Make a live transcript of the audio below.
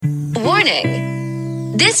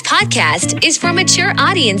Warning! This podcast is for mature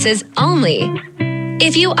audiences only.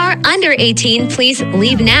 If you are under 18, please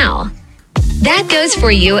leave now. That goes for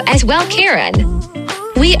you as well, Karen.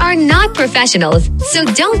 We are not professionals, so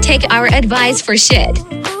don't take our advice for shit.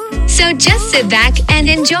 So just sit back and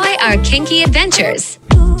enjoy our kinky adventures.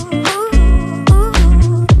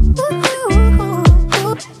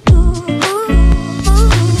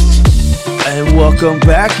 And welcome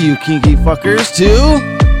back, you kinky fuckers,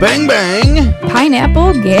 to Bang Bang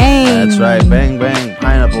Pineapple Gang. That's right, Bang Bang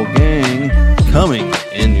Pineapple Gang, coming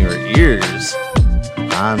in your ears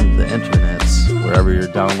on the internets, wherever you're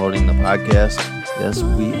downloading the podcast. Yes,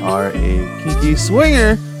 we are a kinky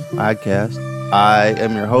swinger podcast. I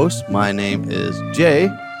am your host. My name is Jay.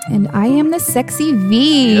 And I am the sexy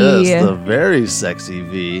V. Yes, the very sexy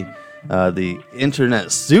V. The internet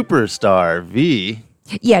superstar V.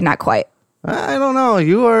 Yeah, not quite. I don't know.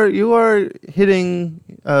 You are hitting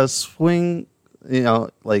a swing,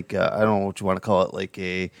 like I don't know what you want to call it, like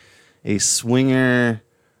a swinger.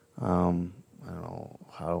 I don't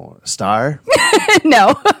know star.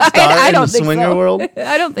 No, I don't in the think swinger so. world.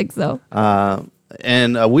 I don't think so.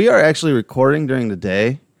 And we are actually recording during the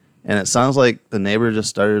day, and it sounds like the neighbor just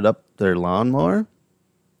started up their lawnmower.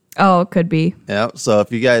 Oh, it could be. Yeah. So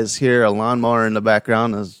if you guys hear a lawnmower in the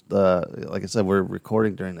background, is like I said, we're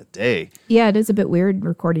recording during the day. Yeah, it is a bit weird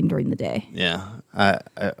recording during the day. Yeah.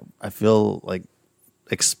 I feel like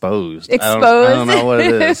exposed. Exposed. I don't know what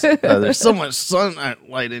it is. There's so much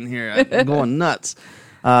sunlight in here. I'm going nuts.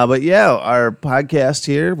 But yeah, our podcast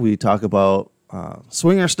here, we talk about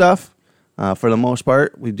swinger stuff. For the most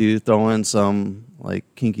part, we do throw in some like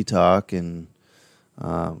kinky talk and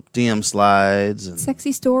DM slides and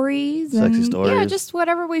Sexy stories. Sexy and, stories. Yeah, just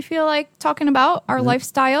whatever we feel like talking about, our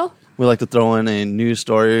lifestyle. we like to throw in a news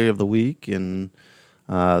story of the week. And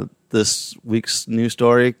this week's news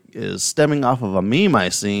story is stemming off of a meme I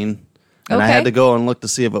seen. And I had to go and look to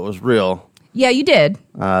see if it was real. Yeah, you did.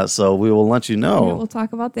 So we will let you know We'll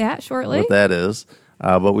talk about that shortly. what that is.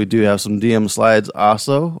 But we do have some DM slides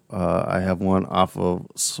also. I have one off of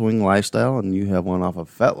Swing Lifestyle, and you have one off of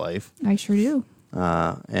FetLife. I sure do.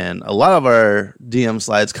 And a lot of our DM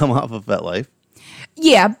slides come off of FetLife.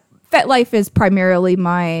 Yeah, FetLife is primarily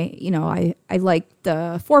my, I like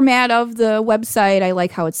the format of the website. I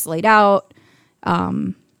like how it's laid out.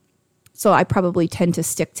 So I probably tend to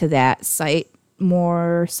stick to that site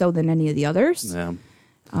more so than any of the others. Yeah.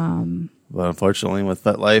 But unfortunately, with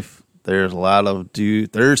FetLife, there's a lot of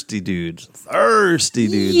thirsty dudes.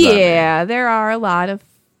 Yeah, there are a lot of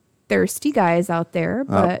thirsty guys out there,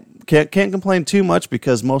 but Can't complain too much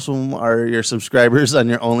because most of them are your subscribers on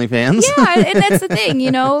your OnlyFans. yeah, and that's the thing,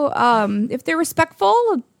 if they're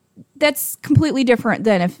respectful, that's completely different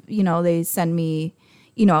than if, they send me,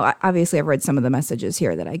 obviously I've read some of the messages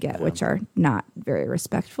here that I get, which are not very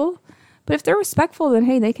respectful. But if they're respectful, then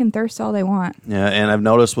hey, they can thirst all they want. Yeah, and I've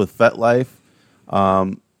noticed with FetLife,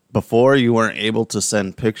 before you weren't able to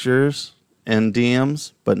send pictures in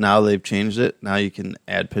DMs, but now they've changed it. Now you can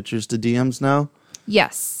add pictures to DMs now.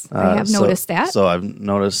 Yes, I have noticed that. So I've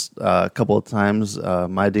noticed a couple of times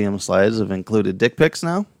my DM slides have included dick pics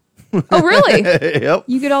now. Oh, really? Yep.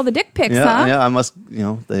 You get all the dick pics, Yeah, huh? yeah. I must,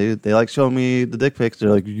 they like showing me the dick pics. They're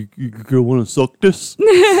like, you want to suck this?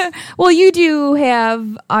 Well, you do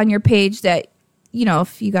have on your page that,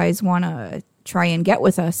 if you guys want to try and get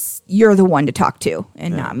with us, you're the one to talk to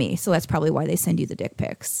and not me. So that's probably why they send you the dick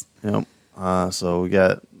pics. Yep. So we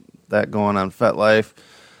got that going on FetLife.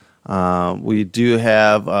 We do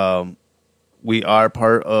have, we are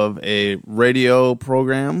part of a radio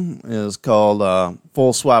program. It's called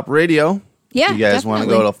Full Swap Radio. Yeah, if you guys want to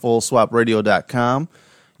go to fullswapradio.com,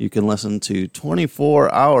 you can listen to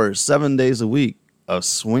 24 hours, 7 days a week of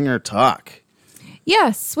swinger talk.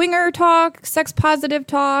 Yeah, swinger talk, sex positive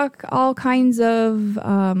talk, all kinds of,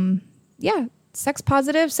 sex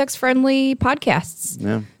positive, sex friendly podcasts.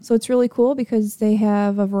 Yeah. So it's really cool because they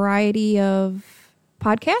have a variety of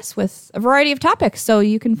podcasts with a variety of topics. So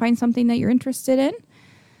you can find something that you're interested in.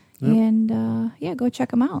 Yep. And go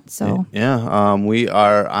check them out. So we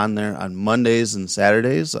are on there on Mondays and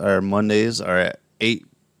Saturdays. Our Mondays are at 8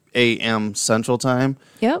 a.m. Central Time.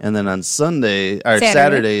 Yep. And then on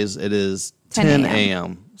Saturdays, it is 10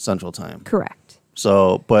 a.m. Central Time. Correct.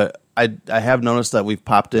 So, but I have noticed that we've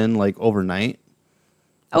popped in like overnight.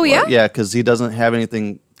 Oh, yeah? Yeah, because he doesn't have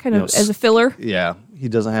anything. Kind of as a filler? Yeah. He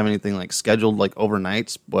doesn't have anything like scheduled like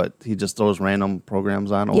overnights, but he just throws random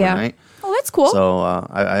programs on overnight. Oh, that's cool. So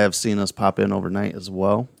I have seen us pop in overnight as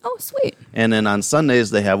well. Oh, sweet. And then on Sundays,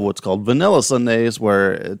 they have what's called Vanilla Sundays,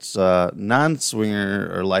 where it's non-swinger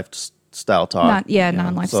or lifestyle talk.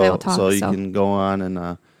 Non-lifestyle talk. So you can go on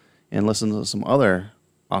and, and listen to some other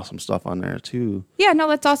awesome stuff on there too. Yeah, no,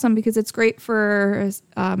 that's awesome because it's great for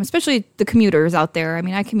especially the commuters out there. I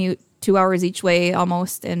mean, I commute 2 hours each way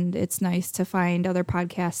almost, and it's nice to find other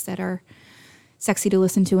podcasts that are sexy to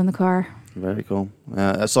listen to in the car. Very cool.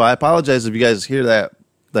 So I apologize if you guys hear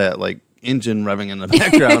that like engine revving in the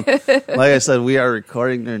background. Like I said, we are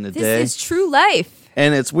recording during the day. This is true life.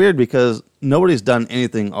 And it's weird because nobody's done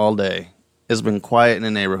anything all day. It's been quiet in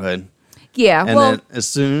the neighborhood. Yeah, And then as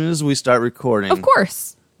soon as we start recording, of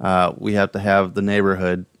course, we have to have the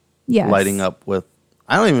neighborhood yes. lighting up with,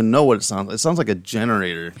 I don't even know what it sounds like. It sounds like a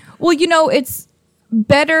generator. Well, it's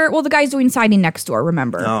better. Well, the guy's doing siding next door,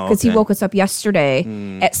 remember? Because he woke us up yesterday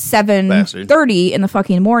at 7:30 in the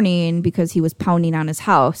fucking morning because he was pounding on his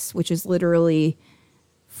house, which is literally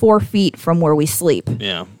 4 feet from where we sleep.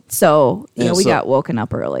 Yeah. So, we got woken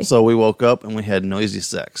up early. So we woke up and we had noisy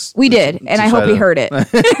sex. We did, and I hope he heard it.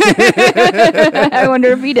 I wonder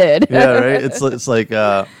if he did. Yeah, right? It's like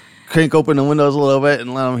crank open the windows a little bit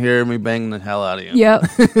and let him hear me bang the hell out of you. Yep.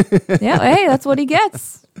 Yeah, hey, that's what he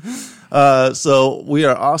gets. So we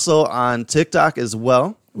are also on TikTok as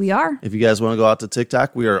well. We are. If you guys want to go out to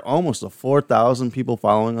TikTok, we are almost 4,000 people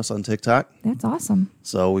following us on TikTok. That's awesome.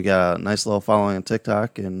 So we got a nice little following on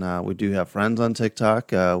TikTok, and we do have friends on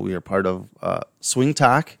TikTok. We are part of Swing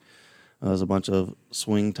Talk. There's a bunch of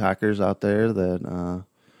swing talkers out there that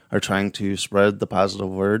are trying to spread the positive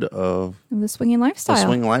word of the swinging lifestyle. The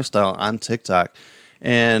swing lifestyle on TikTok.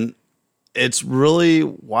 And it's really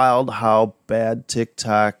wild how bad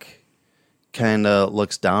TikTok kind of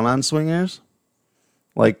looks down on swingers.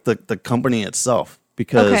 Like the company itself,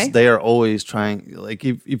 because they are always trying. Like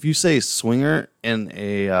if you say swinger in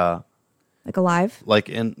a like a live, like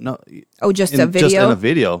in no, just a video, just in a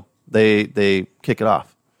video, they kick it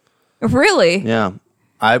off. Really? Yeah,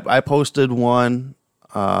 I posted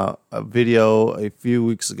a video a few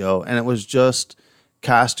weeks ago, and it was just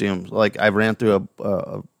costumes. Like I ran through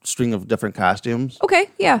a string of different costumes. Okay,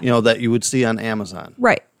 yeah, that you would see on Amazon,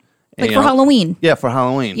 right? Like for Halloween. Yeah, for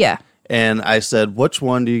Halloween. Yeah. And I said, which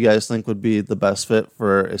one do you guys think would be the best fit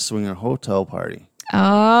for a swinger hotel party?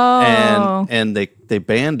 Oh. And they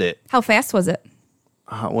banned it. How fast was it?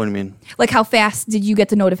 What do you mean? Like how fast did you get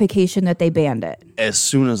the notification that they banned it? As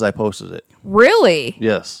soon as I posted it. Really?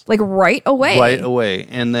 Yes. Like right away? Right away.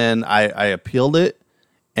 And then I appealed it.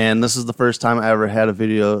 And this is the first time I ever had a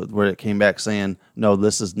video where it came back saying, no,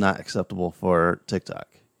 this is not acceptable for TikTok.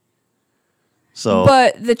 So,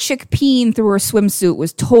 but the chick peeing through her swimsuit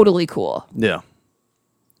was totally cool. Yeah.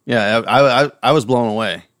 Yeah, I was blown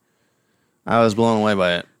away. I was blown away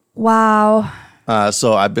by it. Wow.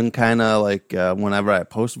 So I've been kind of like, whenever I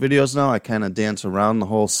post videos now, I kind of dance around the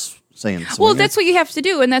whole saying swinger. Well, that's what you have to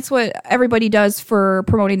do, and that's what everybody does for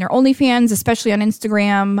promoting their OnlyFans, especially on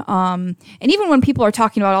Instagram. And even when people are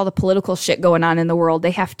talking about all the political shit going on in the world,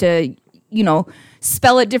 they have to,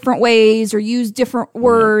 spell it different ways or use different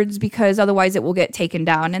words because otherwise it will get taken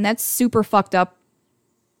down. And that's super fucked up.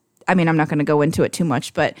 I mean, I'm not going to go into it too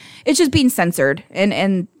much, but it's just being censored.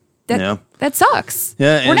 And that sucks.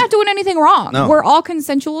 Yeah, we're not doing anything wrong. No. We're all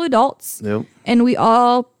consensual adults. Yep. And we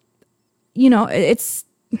all,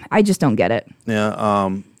 I just don't get it.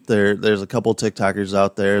 Yeah. There's a couple TikTokers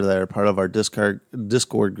out there that are part of our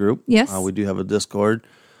Discord group. Yes. We do have a Discord.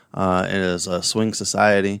 It is a Swinger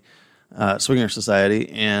Society,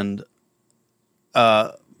 and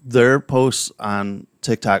their posts on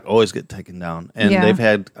TikTok always get taken down, and they've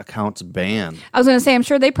had accounts banned. I was going to say, I'm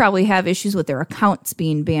sure they probably have issues with their accounts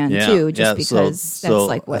being banned too, just because that's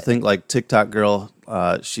like what I think. Like TikTok girl,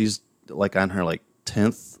 she's like on her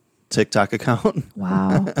 10th TikTok account.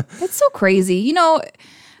 Wow, that's so crazy.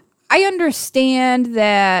 I understand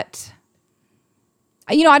that.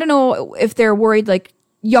 I don't know if they're worried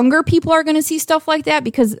younger people are going to see stuff like that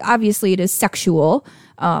because obviously it is sexual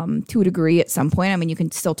to a degree at some point. I mean, you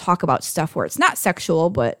can still talk about stuff where it's not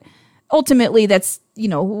sexual, but ultimately that's,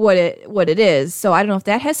 what it is. So I don't know if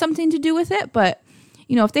that has something to do with it, but,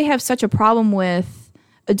 if they have such a problem with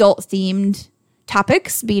adult themed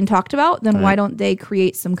topics being talked about, then why don't they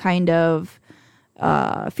create some kind of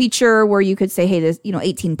feature where you could say, hey, this,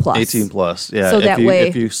 18 plus. 18 plus, yeah. So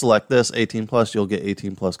if you select this 18 plus, you'll get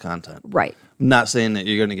 18 plus content. Right. I'm not saying that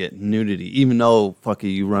you're going to get nudity, even though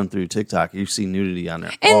you run through TikTok, you see nudity on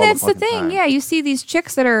there. And all that's the thing. Time. Yeah, you see these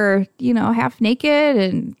chicks that are, half naked,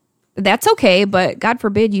 and that's okay. But God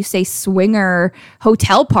forbid you say swinger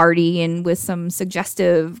hotel party and with some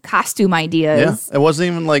suggestive costume ideas. Yeah, it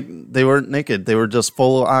wasn't even like they weren't naked. They were just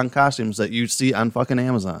full on costumes that you see on fucking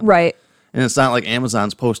Amazon. Right. And it's not like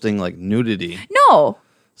Amazon's posting nudity. No.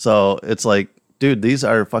 So it's like, dude, these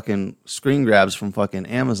are fucking screen grabs from fucking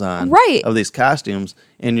Amazon, Right. of these costumes,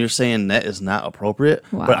 and you're saying that is not appropriate.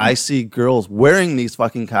 Wow. But I see girls wearing these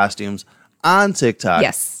fucking costumes on TikTok,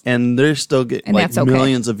 Yes. and they're still getting And like that's okay.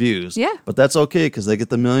 millions of views. Yeah. But that's okay because they get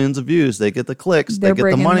the millions of views, they get the clicks, They're they get the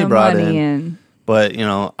bringing money the brought money in. in. But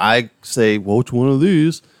I say, well, which one of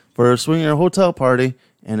these for a swinger hotel party,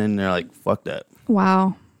 and then they're like, fuck that.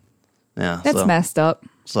 Wow. Yeah, That's messed up.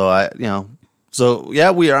 So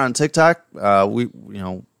we are on TikTok.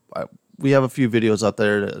 We have a few videos out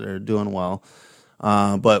there that are doing well.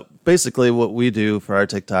 But basically, what we do for our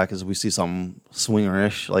TikTok is we see something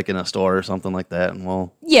swingerish, like in a store or something like that, and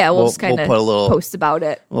we'll just kind of put a little post about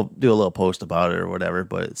it. We'll do a little post about it or whatever.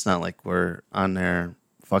 But it's not like we're on there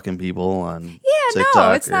fucking people on TikTok.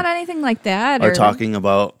 No, it's not anything like that. Or talking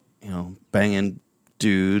about banging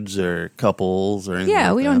dudes or couples or anything. Yeah,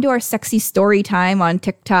 like we that. don't do our sexy story time on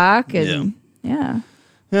TikTok. And yeah.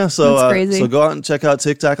 Yeah, so That's crazy. So go out and check out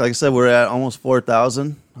TikTok. Like I said, we're at almost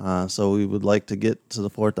 4,000. So we would like to get to the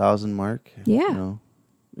 4,000 mark. Yeah.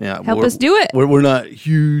 Yeah, Help us do it. We're not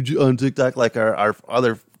huge on TikTok like our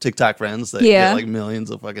other TikTok friends that get like millions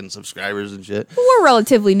of fucking subscribers and shit. We're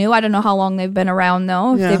relatively new. I don't know how long they've been around,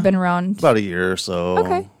 though. If Yeah. they've been around. About a year or so.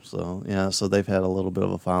 Okay. So they've had a little bit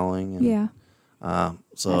of a following. And, Yeah.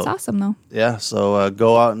 So That's awesome, though. yeah, so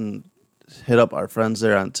go out and hit up our friends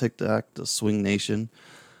there on TikTok, the Swing Nation.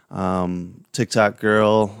 TikTok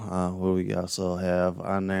Girl, what do we also have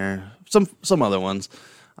on there? Some other ones.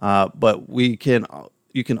 But you can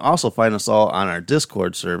also find us all on our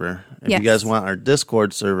Discord server. If Yes. you guys want our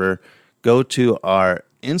Discord server, go to our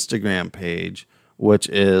Instagram page, which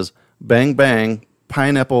is Bang Bang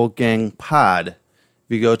Pineapple Gang Pod.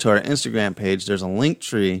 If you go to our Instagram page, there's a link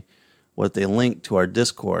tree with a link to our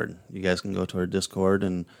Discord. You guys can go to our Discord,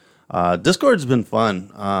 and Discord's been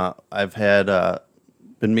fun. I've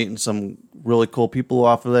been meeting some really cool people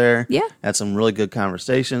off of there. Yeah. Had some really good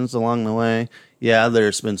conversations along the way. Yeah,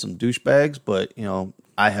 there's been some douchebags, but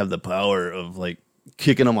I have the power of like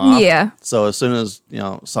kicking them off. Yeah. So as soon as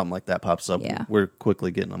something like that pops up, Yeah. we're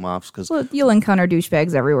quickly getting them off Well, you'll encounter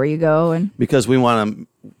douchebags everywhere you go. And because we want to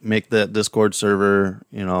make the Discord server,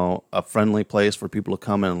 a friendly place for people to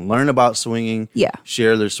come and learn about swinging. Yeah.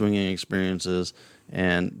 Share their swinging experiences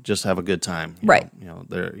and just have a good time. Right.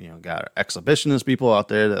 There got exhibitionist people out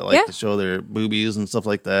there that like to show their boobies and stuff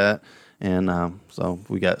like that. And so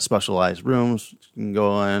we got specialized rooms you can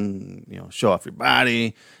go in, show off your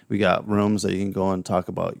body. We got rooms that you can go and talk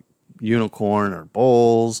about unicorn or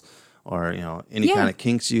bowls or any kind of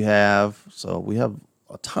kinks you have. So we have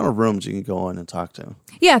a ton of rooms you can go in and talk to.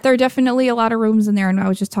 yeah, there are definitely a lot of rooms in there. And I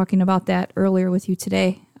was just talking about that earlier with you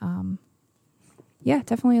today. Yeah,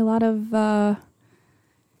 definitely a lot of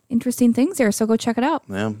interesting things there. So go check it out.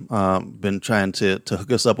 Yeah, been trying to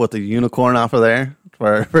hook us up with a unicorn off of there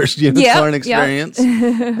for our first unicorn experience,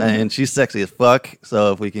 and she's sexy as fuck.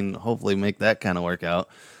 So if we can hopefully make that kind of work out,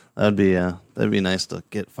 that'd be nice to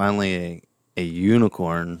get finally a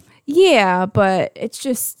unicorn. Yeah, but it's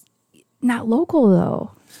just not local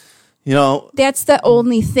though. That's the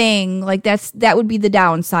only thing. Like that would be the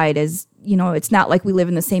downside. Is it's not like we live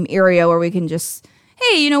in the same area where we can just,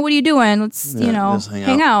 hey, what are you doing? Let's just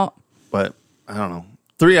hang out. But I don't know.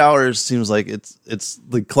 3 hours seems like it's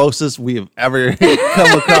the closest we have ever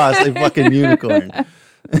come across a fucking unicorn.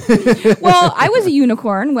 Well, I was a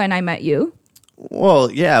unicorn when I met you.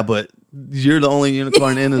 Well, yeah, but you're the only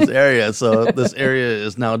unicorn in this area, so this area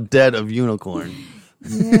is now dead of unicorn.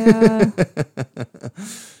 Yeah.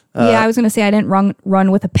 I was gonna say I didn't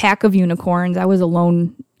run with a pack of unicorns. I was a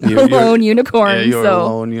lone unicorn. Yeah, you're a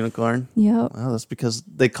lone unicorn. Yep. Well, that's because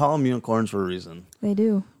they call them unicorns for a reason. They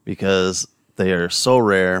do. Because they are so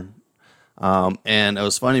rare. And it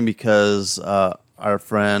was funny because our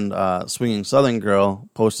friend Swinging Southern Girl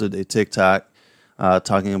posted a TikTok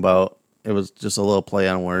talking about, it was just a little play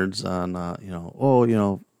on words on,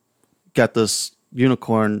 got this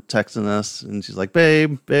unicorn texting us, and she's like,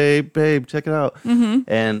 babe, check it out. Mm-hmm.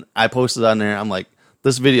 And I posted on there, I'm like,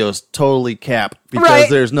 this video is totally cap because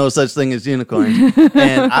there's no such thing as unicorns.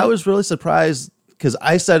 And I was really surprised because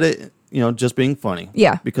I said it, just being funny.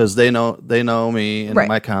 Yeah. Because they know me and Right.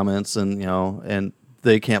 my comments, and and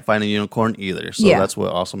they can't find a unicorn either. So that's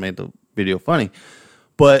what also made the video funny.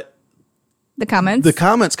 But The comments. the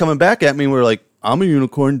comments coming back at me were like, I'm a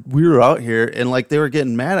unicorn. We were out here, and like they were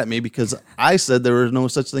getting mad at me because I said there was no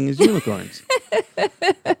such thing as unicorns.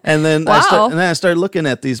 And then I started looking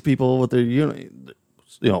at these people with their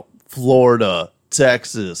Florida,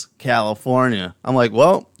 Texas, California. I'm like,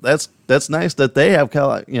 well, that's nice that they have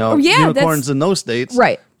unicorns in those states.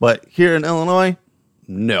 Right. But here in Illinois,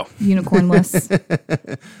 No. Unicornless.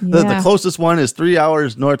 The closest one is 3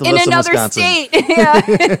 hours north of us in Wisconsin. State.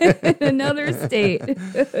 Yeah. Another state.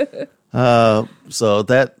 So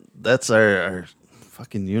that's our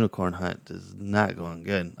fucking unicorn hunt is not going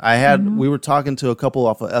good. We were talking to a couple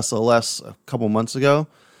off of SLS a couple months ago.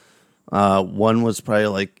 One was probably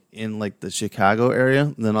like in like the Chicago area.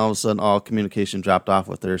 And then all of a sudden all communication dropped off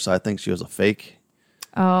with her. So I think she was a fake.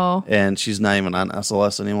 Oh. And she's not even on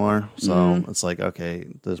SLS anymore. So it's like, okay,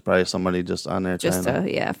 there's probably somebody just on there. Just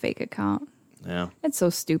a fake account. Yeah. It's so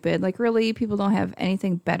stupid. Like, really, people don't have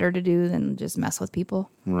anything better to do than just mess with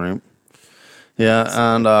people. Right.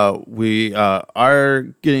 Yeah. And we are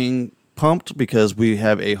getting pumped because we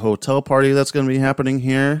have a hotel party that's going to be happening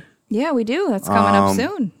here. Yeah, we do. That's coming up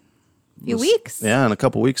soon. A few weeks. Yeah, in a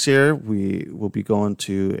couple weeks here, we will be going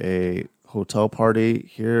to a hotel party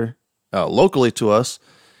here locally to us.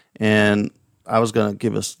 And I was going to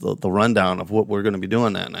give us the rundown of what we're going to be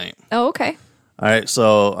doing that night. Oh, okay. All right,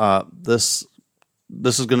 so this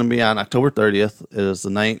is going to be on October 30th. It is the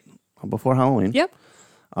night before Halloween. Yep.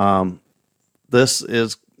 This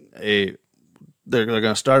is they're going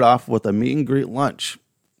to start off with a meet and greet lunch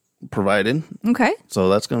provided. Okay. So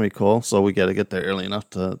that's going to be cool. So we got to get there early enough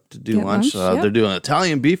to do Get lunch. yep. They're doing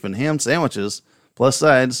Italian beef and ham sandwiches plus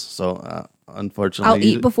sides. So unfortunately, I'll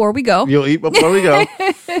eat before we go. You'll eat before we go.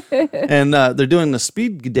 And they're doing the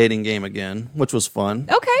speed dating game again, which was fun.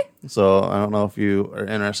 Okay. So I don't know if you are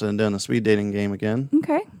interested in doing the speed dating game again.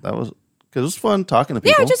 Okay. That was because it was fun talking to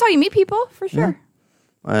people. Yeah, just how you meet people for sure. Yeah.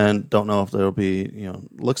 And don't know if there'll be,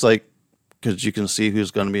 looks like because you can see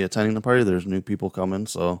who's going to be attending the party. There's new people coming,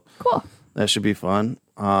 so Cool. that should be fun.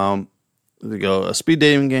 There you go. A speed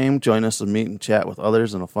dating game. Join us and meet and chat with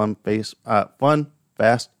others in a fun,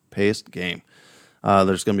 fast-paced game.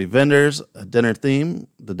 There's going to be vendors, a dinner theme.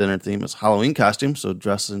 The dinner theme is Halloween costume, so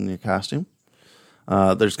dress in your costume.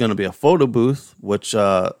 There's going to be a photo booth, which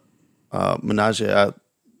Midwest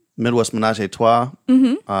Menage a Trois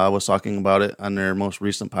was talking about it on their most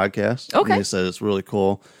recent podcast. Okay. And they said it's really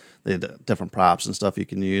cool. They had different props and stuff you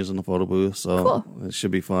can use in the photo booth, so Cool. it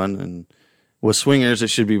should be fun. And with swingers, it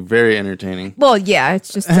should be very entertaining. Well, yeah,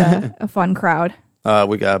 it's just a fun crowd.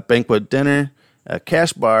 We got a banquet dinner, a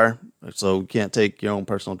cash bar, so you can't take your own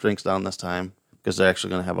personal drinks down this time because they're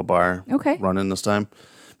actually going to have a bar running this time.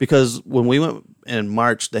 Because when we went in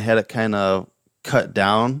March, they had it kind of cut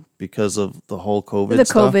down because of the whole COVID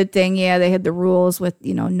stuff. COVID thing, yeah, they had the rules with,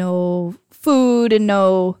 no food and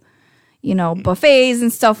no, buffets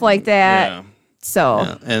and stuff like that. Yeah. So,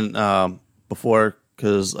 Yeah. And before,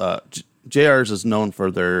 because JR's is known for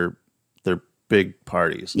their big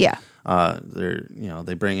parties. yeah.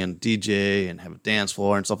 They bring in DJ and have a dance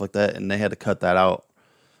floor and stuff like that, and they had to cut that out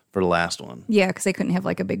for the last one. Yeah, because they couldn't have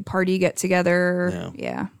like a big party get together.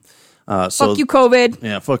 Yeah. So, Fuck you, COVID.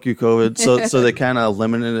 Yeah, fuck you, COVID. So they kind of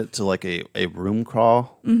limited it to like a room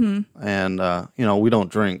crawl. Mm-hmm. And, we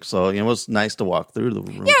don't drink. So it was nice to walk through the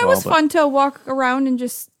room crawl. Yeah, it was fun to walk around and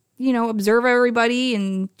just, observe everybody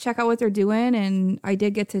and check out what they're doing. And I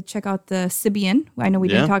did get to check out the Sibian. I know we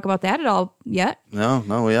didn't talk about that at all yet. No,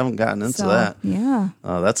 we haven't gotten into that. Yeah.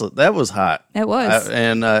 That was hot. It was.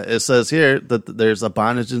 And it says here that there's a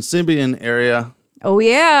Bondage and Sibian area. Oh,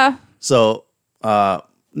 yeah. So,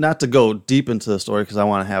 not to go deep into the story because I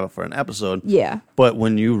want to have it for an episode. Yeah. But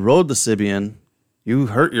when you rode the Sibian, you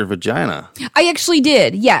hurt your vagina. I actually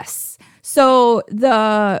did, yes. So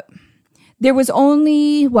there was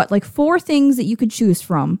only, 4 things that you could choose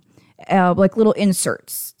from, like little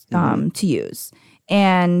inserts to use.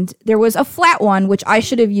 And there was a flat one, which I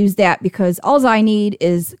should have used that because all I need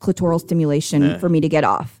is clitoral stimulation for me to get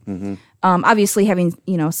off. Mm-hmm. Obviously, having,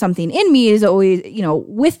 something in me is always,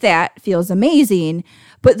 with that feels amazing.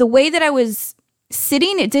 But the way that I was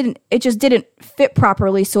sitting, it just didn't fit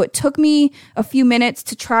properly. So it took me a few minutes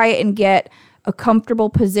to try and get a comfortable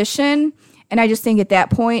position. And I just think at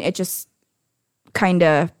that point, it just kind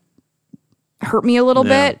of hurt me a little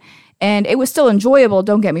bit. And it was still enjoyable,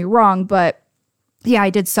 don't get me wrong. But yeah,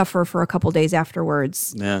 I did suffer for a couple days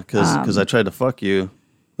afterwards. Yeah, because I tried to fuck you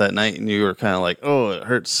that night and you were kind of like, oh, it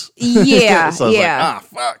hurts. Yeah. So I was like,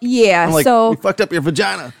 fuck. Yeah. I'm like, so you fucked up your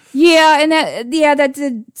vagina. Yeah, and that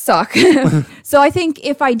did suck. So I think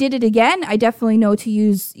if I did it again, I definitely know to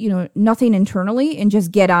use, nothing internally and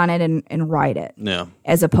just get on it and ride it. Yeah.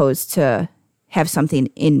 As opposed to have something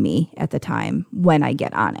in me at the time when I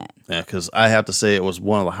get on it. Yeah, because I have to say it was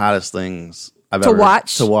one of the hottest things I've To ever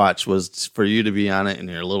watch? to watch was for you to be on it in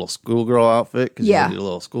your little schoolgirl outfit because you had your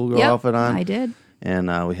little schoolgirl outfit on. I did.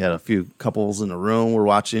 And we had a few couples in the room. We're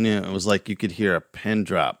watching it. It was like you could hear a pin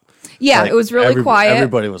drop. Yeah, Like, it was really quiet.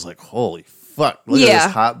 Everybody was like, holy fuck, look at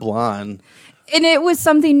this hot blonde. And it was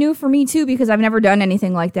something new for me too, because I've never done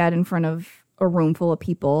anything like that in front of a room full of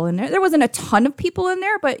people. And there wasn't a ton of people in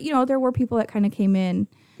there, but there were people that kind of came in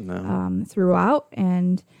throughout,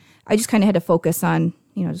 and I just kind of had to focus on,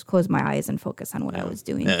 just close my eyes and focus on what I was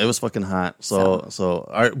doing. Yeah, it was fucking hot. So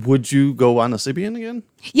would you go on the Sybian again?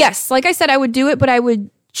 Yes, like I said, I would do it, but I would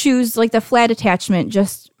choose like the flat attachment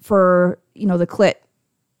just for the clit.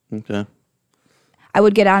 Okay. I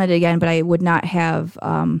would get on it again, but I would not have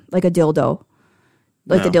like a dildo,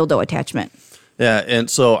 the dildo attachment. Yeah, and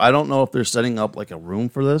so I don't know if they're setting up like a room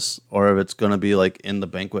for this or if it's going to be like in the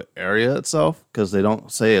banquet area itself, because they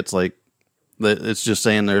don't say it's like, it's just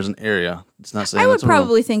saying there's an area. It's not saying I would it's a room.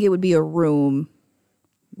 probably think it would be a room.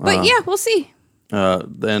 But yeah, we'll see.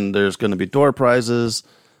 Then there's going to be door prizes,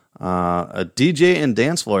 a DJ and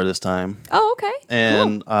dance floor this time. Oh, okay.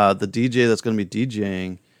 And cool. The DJ that's going to be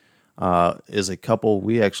DJing is a couple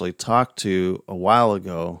we actually talked to a while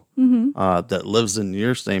ago that lives in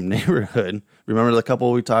your same neighborhood. Remember the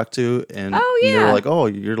couple we talked to? And they were like, oh,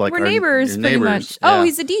 you're like we're neighbors, pretty much. Yeah. Oh,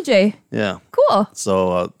 he's a DJ. Yeah. Cool.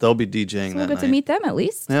 So they'll be DJing we'll that get night. to meet them at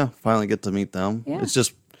least. Yeah, finally get to meet them. Yeah.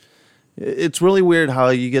 It's really weird how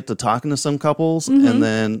you get to talking to some couples and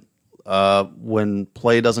then when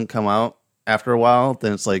play doesn't come out after a while,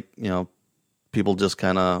 then it's like, people just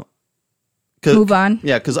kind of move on.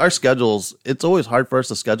 Yeah, because our schedules, it's always hard for us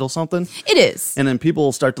to schedule something. It is. And then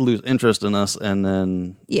people start to lose interest in us and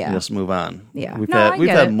then just move on. Yeah. We've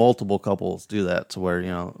had multiple couples do that to where,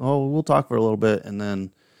 we'll talk for a little bit and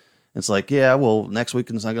then it's like, next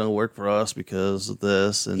weekend's not going to work for us because of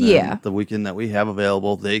this. And then the weekend that we have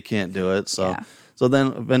available, they can't do it. So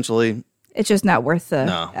then eventually it's just not worth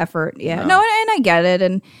the effort. Yeah. No, and I get it.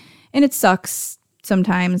 And it sucks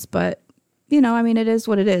sometimes, but it is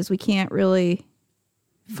what it is. We can't really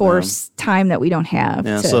force time that we don't have to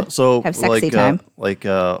have sexy time. Like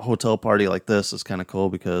a hotel party like this is kind of cool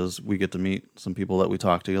because we get to meet some people that we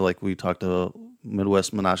talk to. Like we talked to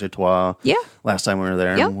Midwest Menage a Trois last time we were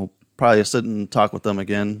there. Yep. And we'll probably sit and talk with them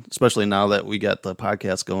again, especially now that we got the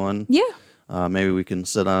podcast going. Yeah. Maybe we can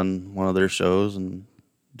sit on one of their shows and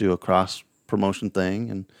do a cross promotion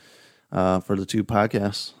thing and for the two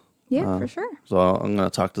podcasts. Yeah, for sure. So I'm going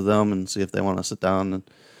to talk to them and see if they want to sit down and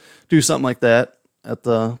do something like that at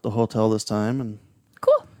the hotel this time. And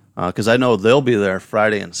cool. Because I know they'll be there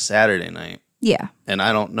Friday and Saturday night. Yeah. And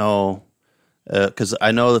I don't know, because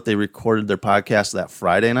I know that they recorded their podcast that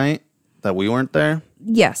Friday night that we weren't there.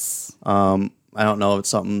 Yes. I don't know if it's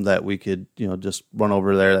something that we could, just run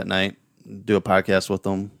over there that night, do a podcast with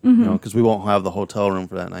them, because we won't have the hotel room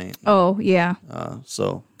for that night. Oh, yeah.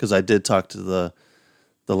 So, because I did talk to the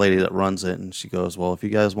lady that runs it, and she goes, well, if you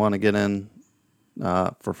guys want to get in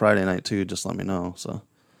for Friday night too, just let me know. So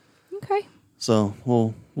okay. So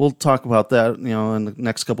we'll talk about that, in the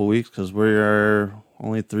next couple of weeks because we're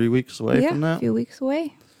only 3 weeks away from that. Yeah, a few weeks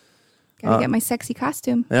away. Gotta get my sexy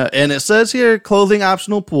costume. Yeah, and it says here, clothing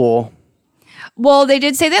optional pool. Well, they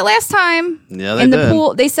did say that last time. Yeah, they did. The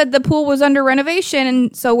pool, they said the pool was under renovation,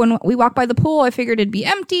 and so when we walked by the pool, I figured it'd be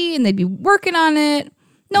empty and they'd be working on it.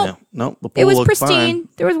 Nope. Yeah, nope. The pool it was looked pristine. Fine.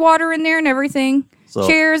 There was water in there and everything. So,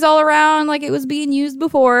 chairs all around like it was being used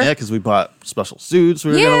before. Yeah, because we bought special suits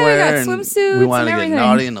we were going to wear. Yeah, got swimsuits. We wanted to get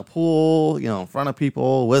naughty in the pool, in front of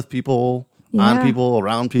people, with people, on people,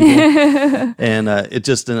 around people. And it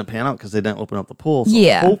just didn't pan out because they didn't open up the pool.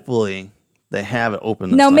 So hopefully they have it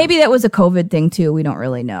open this time. Maybe that was a COVID thing too. We don't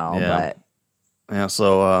really know. Yeah. Yeah,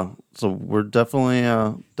 so we're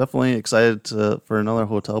definitely excited for another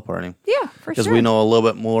hotel party. Yeah, for sure. Because we know a little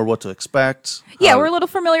bit more what to expect. Yeah, we're a little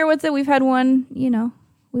familiar with it. We've had one,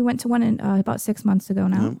 we went to one in about 6 months ago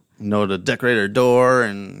now. Know to decorate our door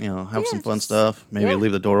and, have some fun stuff. Maybe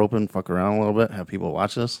leave the door open, fuck around a little bit, have people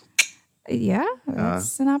watch us. Yeah,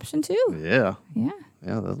 that's an option too. Yeah. Yeah.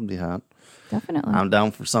 Yeah, that would be hot. Definitely. I'm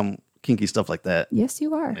down for some kinky stuff like that. Yes,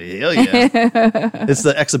 you are. Hell yeah. It's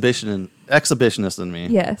the exhibitionist in me.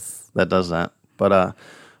 Yes. That does that. But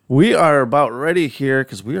we are about ready here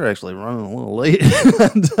because we are actually running a little late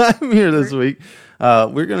on time here this week.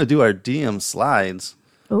 We're going to do our DM slides.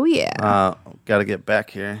 Oh, yeah. Got to get back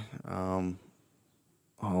here. Hold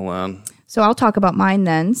on. So I'll talk about mine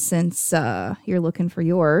then since you're looking for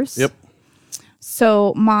yours. Yep.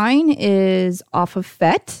 So mine is off of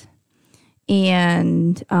FET.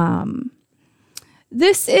 And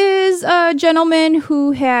this is a gentleman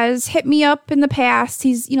who has hit me up in the past.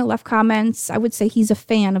 He's, left comments. I would say he's a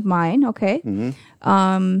fan of mine. Okay.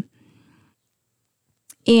 Mm-hmm.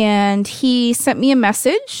 And he sent me a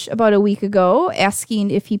message about a week ago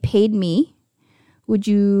asking if he paid me,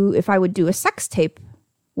 if I would do a sex tape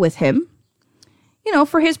with him,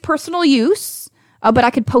 for his personal use, but I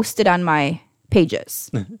could post it on my pages.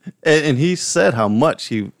 And he said how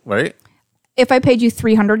much right? If I paid you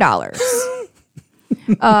 $300.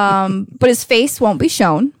 But his face won't be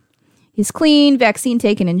shown. He's clean, vaccine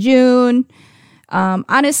taken in June.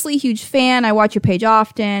 Honestly, huge fan. I watch your page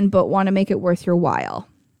often, but want to make it worth your while.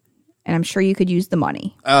 And I'm sure you could use the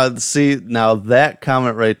money. See, now that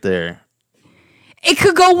comment right there. It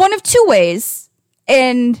could go one of two ways.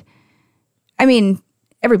 And, I mean,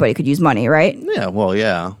 everybody could use money, right? Yeah, well,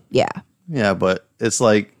 yeah. Yeah. Yeah, but it's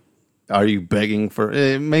like, are you begging for...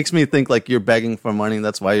 It makes me think like you're begging for money.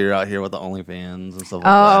 That's why you're out here with the OnlyFans and stuff like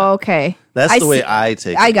that. Oh, okay. That's the way I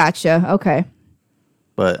take it. I gotcha. Okay.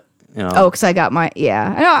 But, you know... Oh, because I got my...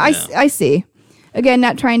 Yeah. I see. Again,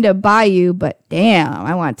 not trying to buy you, but damn,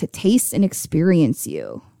 I want to taste and experience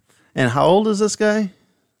you. And how old is this guy?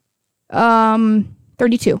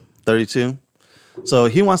 32. 32? So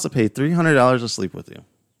he wants to pay $300 to sleep with you.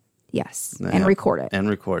 Yes. Yeah. And record it. And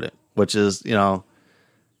record it, which is, you know,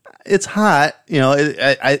 it's hot. You know,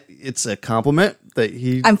 it's a compliment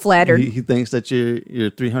that I'm flattered. He thinks that you're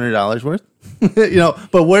 $300 worth. You know,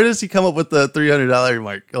 but where does he come up with the $300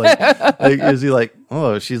 mark? Like, is he like,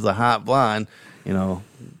 oh, she's the hot blonde, you know,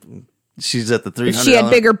 she's at the $300. If she had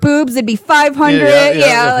bigger boobs, it'd be $500.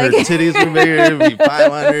 Yeah, if her titties were bigger, it'd be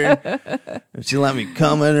 $500. If she let me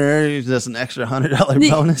come in her, just an extra $100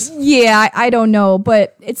 bonus. Yeah, I don't know,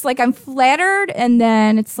 but it's like I'm flattered, and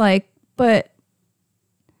then it's like, but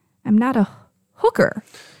I'm not a hooker.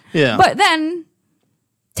 Yeah, but then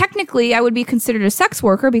technically, I would be considered a sex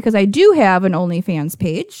worker because I do have an OnlyFans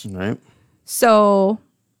page. Right. So,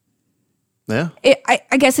 yeah,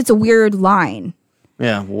 I guess it's a weird line.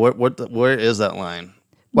 Yeah, where is that line?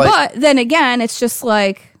 But then again, it's just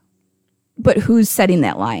like, but who's setting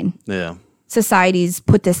that line? Yeah. Society's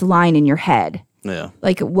put this line in your head. Yeah.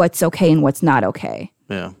 Like what's okay and what's not okay.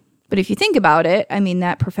 Yeah. But if you think about it, I mean,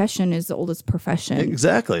 that profession is the oldest profession.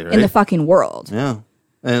 Exactly, right? In the fucking world. Yeah.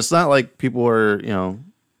 And it's not like people were, you know,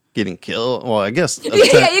 getting killed. Well, I guess. Yeah,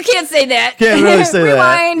 you can't say that. Can't really say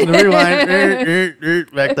Rewind. that.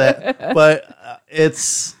 Rewind. Back that. But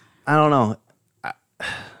it's, I don't know.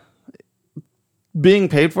 Being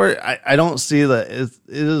paid for it, I don't see that it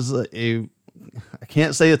is I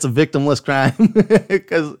can't say it's a victimless crime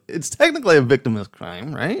because it's technically a victimless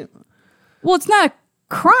crime, right? Well, it's not a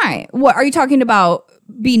crime. What are you talking about?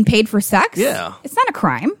 Being paid for sex? Yeah. It's not a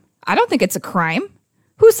crime. I don't think it's a crime.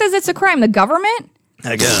 Who says it's a crime? The government?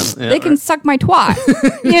 I guess. Yeah, they can suck my twat,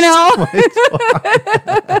 you know?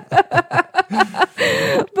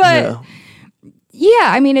 But yeah,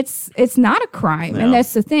 I mean, it's not a crime. And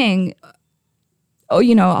that's the thing. Oh,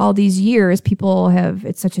 you know, all these years, people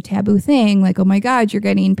it's such a taboo thing. Like, oh my God, you're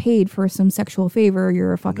getting paid for some sexual favor.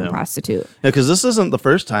 You're a fucking prostitute. Yeah, because this isn't the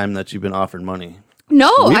first time that you've been offered money. No,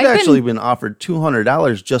 We've actually been offered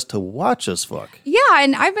 $200 just to watch us fuck. Yeah,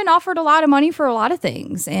 and I've been offered a lot of money for a lot of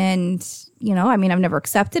things. And, you know, I mean, I've never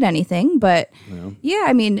accepted anything. But yeah,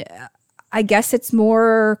 I mean, I guess it's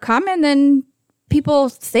more common than people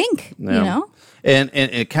think, you know? And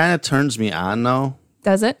it kind of turns me on, though.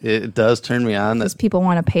 Does it? It does turn me on. Because people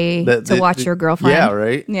want to pay to watch your girlfriend. Yeah,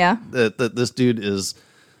 right? Yeah. That this dude is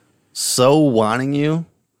so wanting you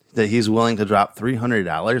that he's willing to drop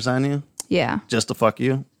 $300 on you. Yeah. Just to fuck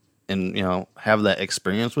you and, you know, have that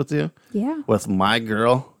experience with you. Yeah. With my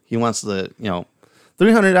girl. He wants to, you know,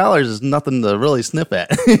 $300 is nothing to really sniff at.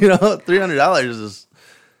 You know, $300 is...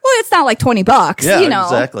 Well, it's not like $20, yeah, you know.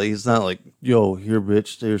 Exactly. He's not like, yo, here,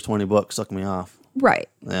 bitch, here's $20, suck me off. Right.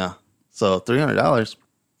 Yeah. So $300,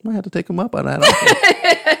 I have to take him up on that.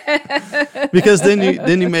 Because then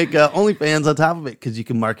you make OnlyFans on top of it because you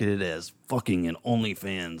can market it as fucking an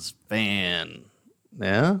OnlyFans fan.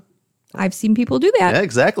 Yeah. I've seen people do that. Yeah,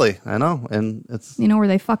 exactly. I know. And it's... You know, where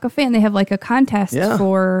they fuck a fan. They have like a contest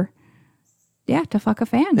for... Yeah, to fuck a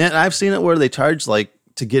fan. Yeah, and I've seen it where they charge like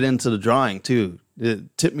to get into the drawing too.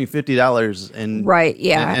 Tip me $50 and... Right,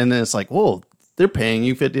 yeah. And then it's like, whoa, they're paying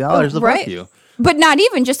you $50 to fuck you. But not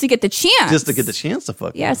even just to get the chance. Just to get the chance to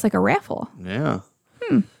fuck you. Yeah, it's like a raffle. Yeah.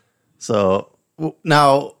 So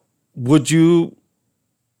now, would you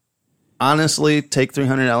honestly take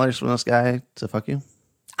 $300 from this guy to fuck you?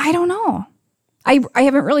 I don't know. I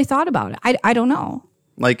haven't really thought about it. I don't know.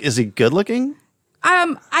 Like, is he good looking?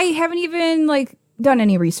 I haven't even like done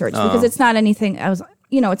any research because it's not anything. I was,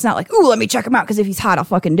 you know, it's not like, ooh, let me check him out because if he's hot, I'll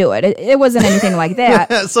fucking do it. It wasn't anything like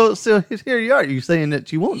that. So here you are. You're saying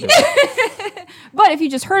that you won't do it. But if you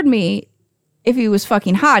just heard me, if he was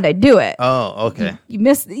fucking hot, I'd do it. Oh, okay. You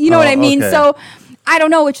missed, you know what I mean? Okay. So I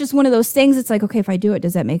don't know. It's just one of those things. It's like, okay, if I do it,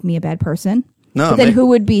 does that make me a bad person? No. But then who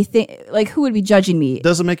would be who would be judging me? It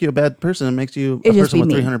doesn't make you a bad person. It makes you a It'd just person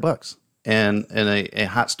be with me. $300. and a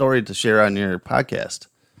hot story to share on your podcast.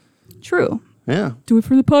 True. Yeah. Do it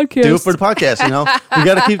for the podcast. Do it for the podcast, We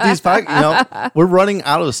got to keep these we're running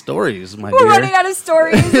out of stories, my dear. We're running out of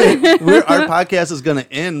stories. Our podcast is going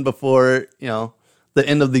to end before, the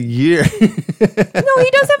end of the year. No,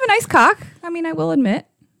 he does have a nice cock. I mean, I will admit.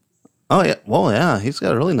 Oh, yeah. Well, yeah, he's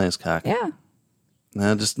got a really nice cock. Yeah.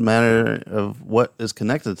 Just a matter of what is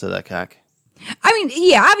connected to that cock. I mean,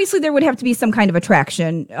 yeah, obviously there would have to be some kind of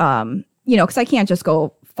attraction, because I can't just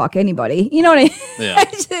go fuck anybody. You know what I mean? Yeah.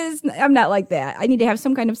 I'm not like that. I need to have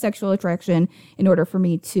some kind of sexual attraction in order for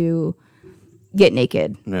me to get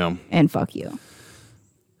naked and fuck you.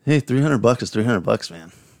 Hey, $300 is $300,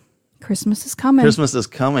 man. Christmas is coming. Christmas is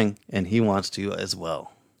coming, and he wants to as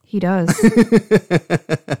well. He does.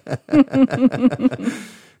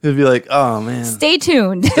 He'll be like, "Oh man, stay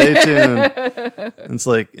tuned." Stay tuned. It's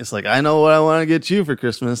like I know what I want to get you for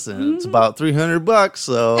Christmas, and it's about $300.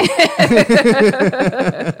 So,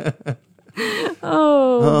 boy.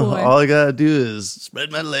 All I gotta do is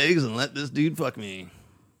spread my legs and let this dude fuck me.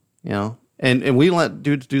 And we let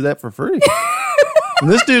dudes do that for free. And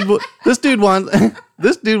this dude wants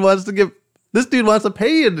to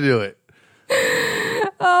pay you to do it.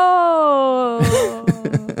 Oh.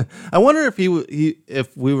 I wonder if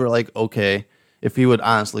if we were like, okay, if he would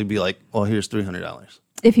honestly be like, "Oh, here's $300."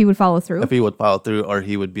 If he would follow through. If he would follow through, or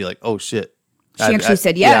he would be like, "Oh shit." She actually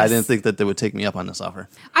said yes. Yeah, I didn't think that they would take me up on this offer.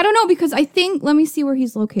 I don't know, because I think, let me see where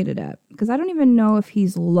he's located at, because I don't even know if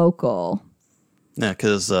he's local. Yeah,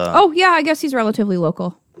 because oh yeah, I guess he's relatively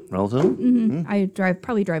local. Relative. Mm-hmm. I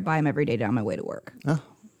probably drive by him every day on my way to work. I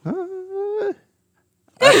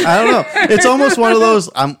don't know. It's almost one of those.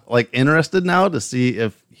 I'm like interested now to see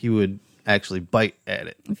if he would actually bite at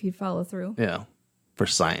it. If he'd follow through. Yeah, for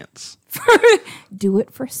science. Do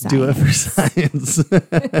it for science. Do it for science.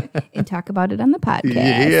 And talk about it on the podcast.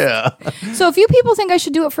 Yeah. So if you people think I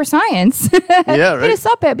should do it for science, yeah, right. hit us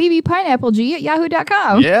up at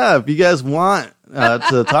bbpineappleg@yahoo.com. Yeah, if you guys want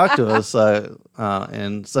to talk to us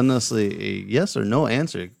and send us a yes or no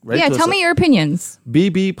answer. Tell me your opinions.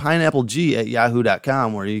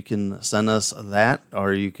 bbpineappleg@yahoo.com, where you can send us that,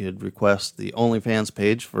 or you could request the OnlyFans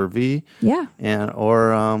page for V. Yeah.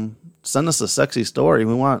 Or send us a sexy story.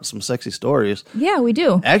 We want some sexy stories. Yeah, we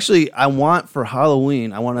do. Actually, I want for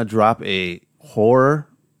Halloween, I want to drop a horror,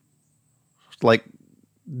 like,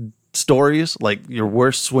 stories, like your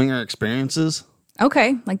worst swinger experiences.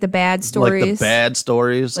 Okay, like the bad stories. Like the bad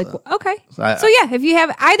stories. Like, okay. So yeah, if you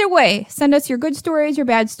have either way, send us your good stories, your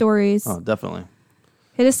bad stories. Oh, definitely.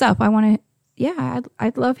 Hit us up. I want to. Yeah,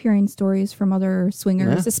 I'd love hearing stories from other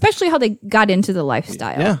swingers, especially how they got into the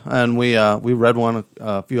lifestyle. Yeah, and we read one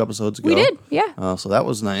a few episodes ago. We did, yeah. So that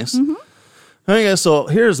was nice. Mm-hmm. All right, guys, so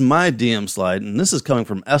here's my DM slide, and this is coming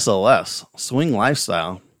from SLS, Swing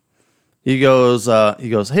Lifestyle. He goes,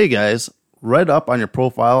 "Hey, guys, read up on your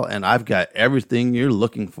profile, and I've got everything you're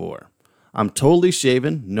looking for. I'm totally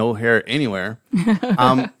shaven, no hair anywhere.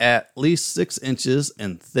 I'm at least 6 inches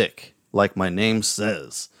and thick, like my name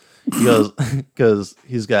says." He goes, because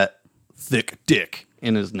he's got thick dick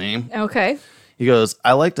in his name. Okay. He goes,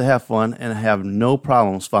 "I like to have fun and have no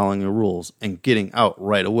problems following the rules and getting out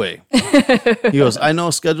right away." He goes, "I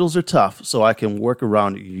know schedules are tough, so I can work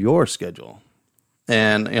around your schedule."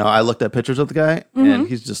 And, I looked at pictures of the guy, and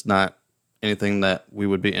he's just not anything that we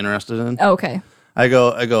would be interested in. Okay. I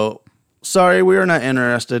go, "Sorry, we are not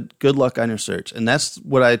interested. Good luck on your search." And that's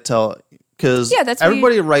what I tell, because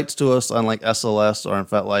everybody writes to us on like SLS or on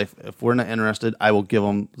FetLife. If we're not interested, I will give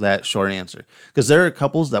them that short answer. Because there are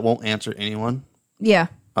couples that won't answer anyone. Yeah.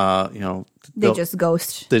 They just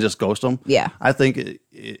ghost. They just ghost them. Yeah. I think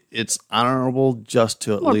it's honorable just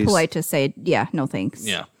to at more least polite to say, yeah, no thanks.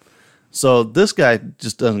 Yeah. So this guy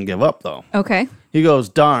just doesn't give up though. Okay. He goes,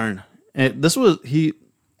 "Darn." And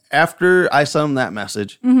after I sent him that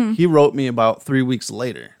message, he wrote me about 3 weeks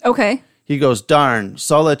later. Okay. He goes, "Darn,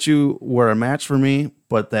 saw that you were a match for me,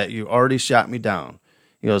 but that you already shot me down."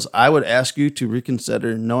 He goes, "I would ask you to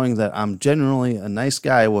reconsider, knowing that I'm genuinely a nice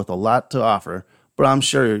guy with a lot to offer, but I'm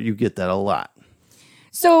sure you get that a lot."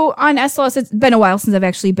 So on SLS, it's been a while since I've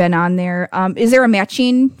actually been on there. Is there a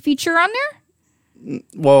matching feature on there?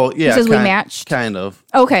 Well, yeah. Because we matched? Kind of.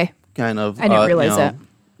 Okay. Kind of. I didn't realize that.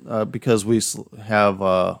 Because we have,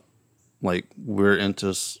 we're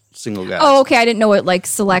into single guys. Oh, okay. I didn't know it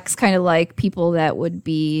selects kind of like people that would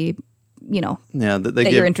be, yeah,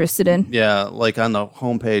 you're interested in. Yeah, like on the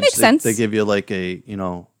homepage, Makes sense. They give you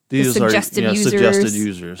these suggested are suggested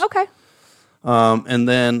users. Okay. And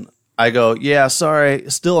then I go, "Yeah, sorry,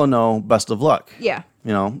 still a no, best of luck." Yeah.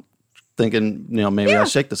 Thinking, maybe I'll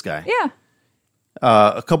shake this guy. Yeah.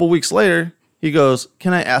 A couple weeks later, He goes,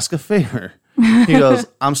 "Can I ask a favor?" He goes,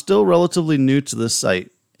 "I'm still relatively new to this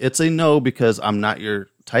site. It's a no because I'm not your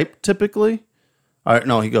type typically."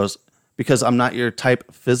 No, he goes, "Because I'm not your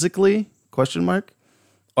type physically? Question mark.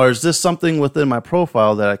 Or is this something within my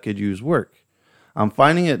profile that I could use work? I'm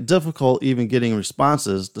finding it difficult even getting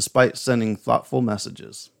responses despite sending thoughtful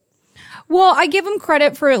messages." Well, I give him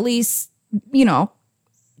credit for at least,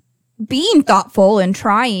 being thoughtful and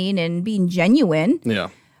trying and being genuine. Yeah.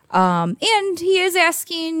 And he is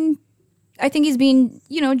asking, I think he's being,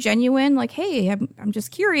 genuine. Like, hey, I'm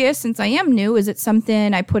just curious since I am new. Is it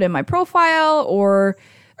something I put in my profile, or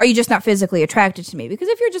are you just not physically attracted to me? Because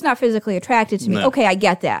if you're just not physically attracted to me, okay, I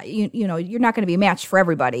get that. You're not going to be a match for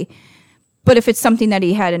everybody. But if it's something that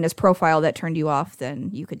he had in his profile that turned you off, then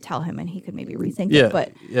you could tell him and he could maybe rethink it.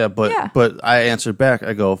 But I answered back.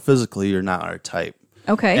 I go, physically, you're not our type.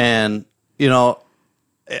 Okay. And,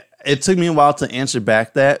 it took me a while to answer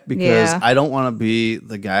back that because I don't want to be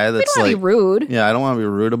the guy that's like... be rude. Yeah, I don't want to be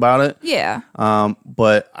rude about it. Yeah.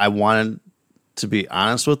 But I wanted to be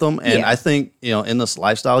honest with them. And I think, in this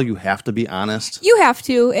lifestyle, you have to be honest. You have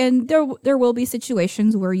to. And there will be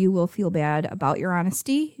situations where you will feel bad about your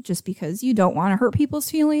honesty just because you don't want to hurt people's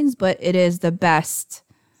feelings. But it is the best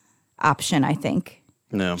option, I think.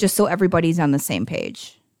 No. Just so everybody's on the same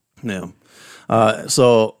page. No. I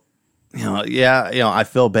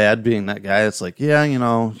feel bad being that guy. It's like,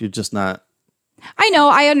 you're just not. I know,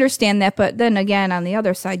 I understand that, but then again, on the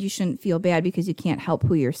other side, you shouldn't feel bad because you can't help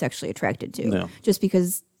who you're sexually attracted to. No. Just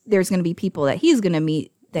because there's going to be people that he's going to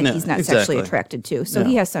meet that he's not sexually attracted to. So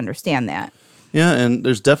he has to understand that. Yeah, and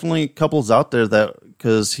there's definitely couples out there that,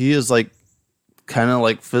 because he is like kind of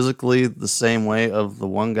like physically the same way of the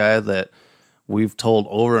one guy that we've told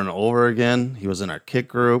over and over again. He was in our kick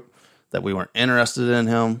group. That we weren't interested in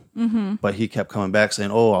him, but he kept coming back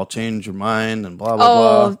saying, "Oh, I'll change your mind," and blah blah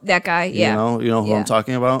blah. Oh, that guy, yeah. You know who I'm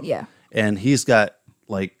talking about? Yeah. And he's got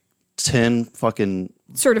like 10 fucking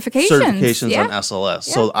certifications on SLS.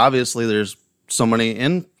 Yeah. So obviously, there's somebody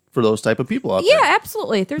in for those type of people out there. Yeah,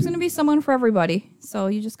 absolutely. There's going to be someone for everybody. So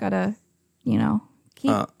you just gotta,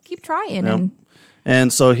 keep trying.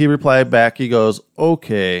 And so he replied back. He goes,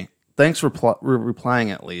 "Okay, thanks for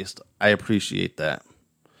replying. At least I appreciate that."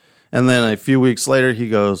 And then a few weeks later, he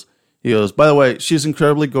goes, "By the way, she's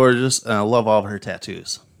incredibly gorgeous, and I love all of her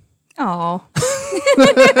tattoos." Oh.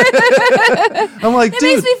 I'm like, dude.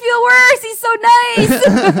 It makes me feel worse. He's so nice.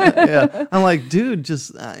 Yeah. I'm like, dude,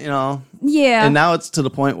 just, Yeah. And now it's to the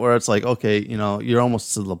point where it's like, okay, you're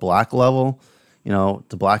almost to the block level,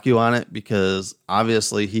 to block you on it, because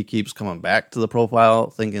obviously he keeps coming back to the profile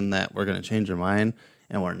thinking that we're going to change our mind,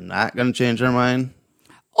 and we're not going to change our mind.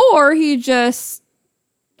 Or he just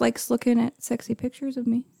likes looking at sexy pictures of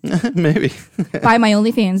me. Maybe. Buy my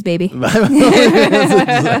OnlyFans, baby. Exactly.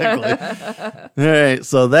 All right.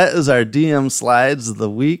 So that is our DM slides of the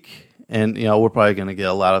week. And, we're probably going to get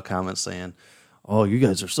a lot of comments saying, "Oh, you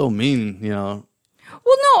guys are so mean," Well,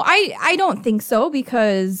 no, I don't think so,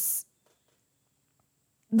 because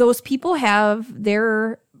those people have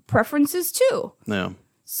their preferences too. Yeah.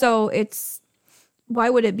 So why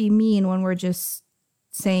would it be mean when we're just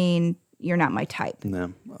saying, "You're not my type"?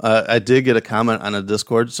 No. I did get a comment on a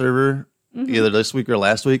Discord server either this week or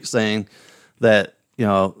last week saying that,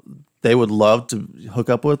 they would love to hook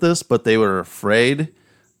up with us, but they were afraid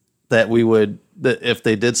that that if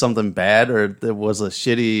they did something bad or there was a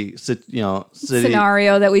shitty,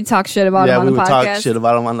 scenario that we'd talk shit about him on the podcast. Yeah, we would talk shit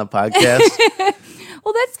about him on the podcast.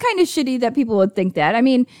 Well, that's kind of shitty that people would think that. I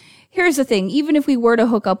mean, here's the thing. Even if we were to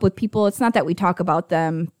hook up with people, it's not that we talk about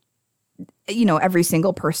them, every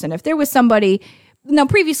single person. If there was somebody, now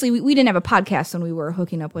previously we didn't have a podcast when we were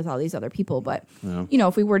hooking up with all these other people, but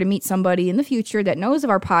if we were to meet somebody in the future that knows of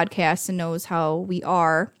our podcast and knows how we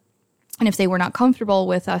are, and if they were not comfortable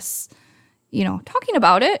with us, talking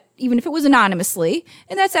about it, even if it was anonymously,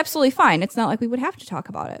 and that's absolutely fine. It's not like we would have to talk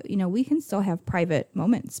about it. We can still have private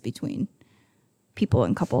moments between people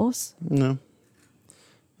and couples. No.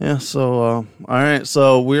 Yeah, so, all right,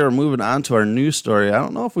 so we are moving on to our news story. I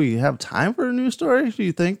don't know if we have time for a news story. Do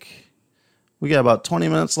you think? We got about 20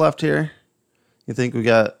 minutes left here. You think we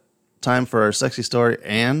got time for our sexy story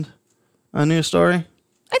and a news story?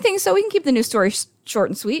 I think so. We can keep the news story short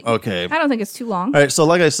and sweet. Okay. I don't think it's too long. All right, so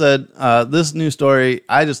like I said, this news story,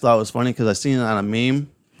 I just thought was funny because I seen it on a meme.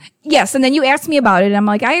 Yes, and then you asked me about it, and I'm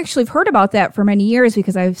like, I actually have heard about that for many years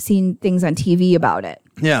because I've seen things on TV about it.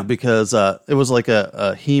 Yeah, because it was like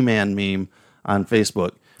a He-Man meme on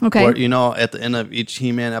Facebook. Okay. Where, at the end of each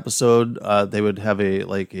He-Man episode, they would have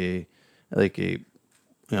a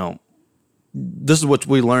this is what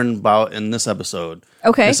we learned about in this episode.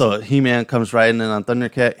 Okay. And so He-Man comes riding in on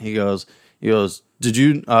Thundercat. He goes, He goes, "Did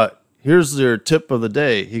you? Here's your tip of the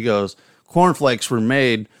day." He goes, "Cornflakes were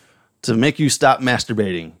made to make you stop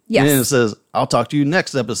masturbating." Yes. And it says, "I'll talk to you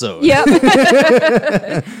next episode." Yep. I'm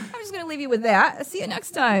just going to leave you with that. See you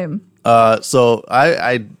next time. So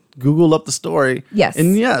I Googled up the story. Yes.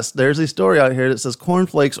 And yes, there's a story out here that says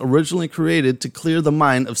cornflakes originally created to clear the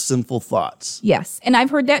mind of sinful thoughts. Yes. And I've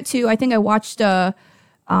heard that too. I think I watched a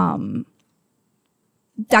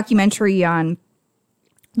documentary on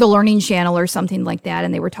the Learning Channel or something like that,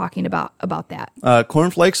 and they were talking about that.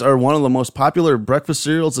 Cornflakes are one of the most popular breakfast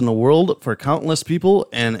cereals in the world for countless people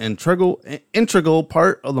and an integral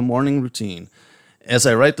part of the morning routine. As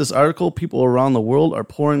I write this article, people around the world are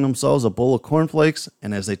pouring themselves a bowl of cornflakes,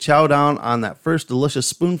 and as they chow down on that first delicious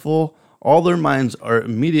spoonful, all their minds are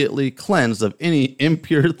immediately cleansed of any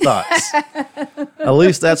impure thoughts. At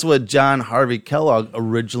least that's what John Harvey Kellogg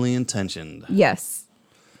originally intentioned. Yes.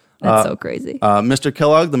 That's so crazy. Mr.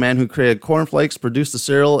 Kellogg, the man who created cornflakes, produced the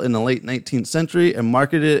cereal in the late 19th century and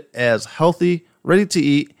marketed it as healthy,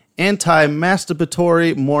 ready-to-eat,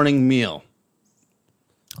 anti-masturbatory morning meal.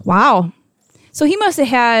 Wow. So he must have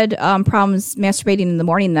had problems masturbating in the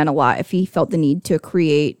morning then a lot if he felt the need to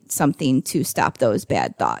create something to stop those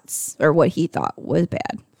bad thoughts or what he thought was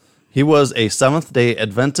bad. He was a Seventh-day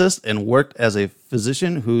Adventist and worked as a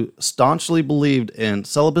physician who staunchly believed in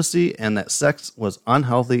celibacy and that sex was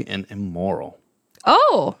unhealthy and immoral.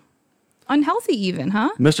 Oh, unhealthy even,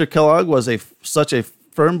 huh? Mr. Kellogg was such a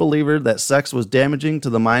firm believer that sex was damaging to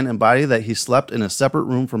the mind and body that he slept in a separate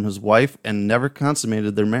room from his wife and never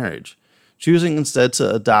consummated their marriage, choosing instead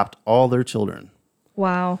to adopt all their children.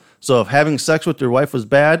 Wow. So if having sex with your wife was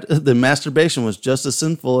bad, then masturbation was just as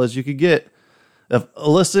sinful as you could get. If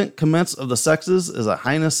illicit commence of the sexes is a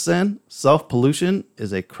heinous sin, self-pollution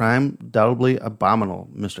is a crime doubly abominable,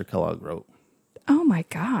 Mr. Kellogg wrote. Oh, my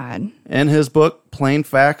God. In his book, Plain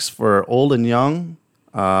Facts for Old and Young,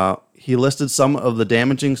 he listed some of the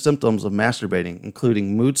damaging symptoms of masturbating,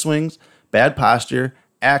 including mood swings, bad posture,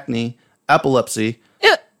 acne, epilepsy,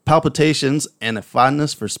 palpitations, and a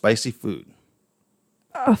fondness for spicy food.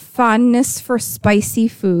 A fondness for spicy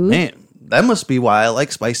food? Man, that must be why I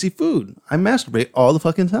like spicy food. I masturbate all the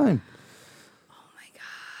fucking time.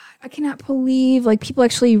 I cannot believe people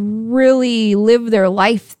actually really live their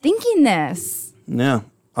life thinking this. Yeah.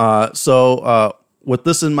 So with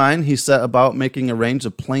this in mind, he set about making a range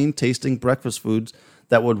of plain tasting breakfast foods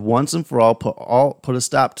that would once and for all put a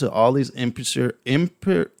stop to all these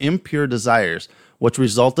impure desires, which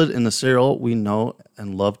resulted in the cereal we know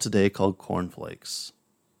and love today called cornflakes.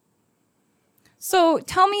 So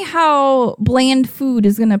tell me how bland food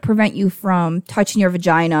is going to prevent you from touching your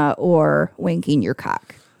vagina or wanking your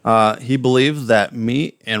cock. He believes that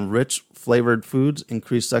meat and rich flavored foods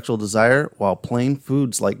increase sexual desire, while plain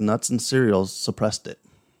foods like nuts and cereals suppressed it.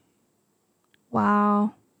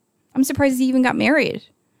 Wow. I'm surprised he even got married.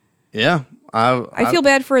 Yeah. I feel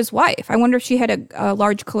bad for his wife. I wonder if she had a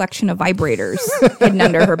large collection of vibrators hidden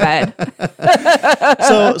under her bed.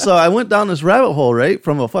 So I went down this rabbit hole, right?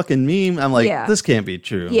 From a fucking meme. I'm like, This can't be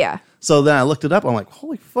true. Yeah. So then I looked it up. I'm like,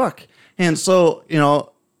 holy fuck. And so,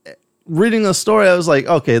 reading the story, I was like,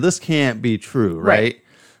 okay, this can't be true, right?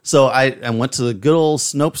 So I went to the good old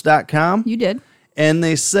Snopes.com. You did. And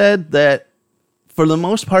they said that for the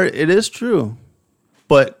most part, it is true.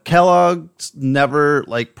 But Kellogg's never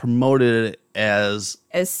promoted it as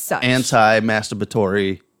such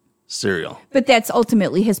anti-masturbatory cereal. But that's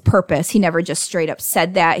ultimately his purpose. He never just straight up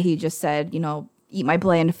said that. He just said, eat my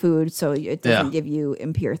bland food so it doesn't give you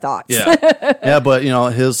impure thoughts. Yeah. Yeah, but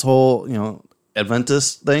his whole,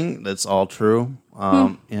 Adventist thing, that's all true.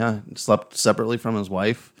 Yeah, slept separately from his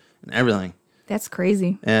wife and everything. That's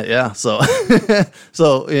crazy. Yeah. So,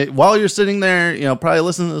 while you're sitting there, probably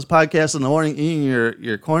listening to this podcast in the morning, eating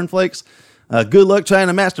your cornflakes, good luck trying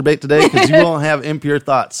to masturbate today because you won't have impure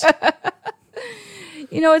thoughts.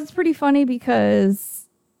 It's pretty funny because,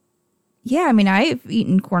 I've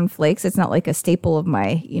eaten cornflakes. It's not like a staple of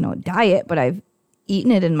my, diet, but I've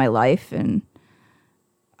eaten it in my life and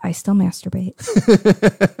I still masturbate.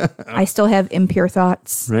 I still have impure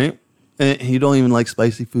thoughts. Right. And you don't even like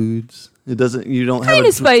spicy foods. You don't kind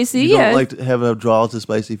of spicy. You don't like to have a draw to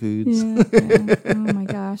spicy foods. Yeah. Oh my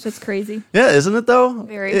gosh, that's crazy. Yeah, isn't it though?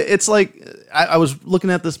 Very. It's like I was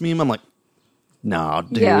looking at this meme. I'm like, no,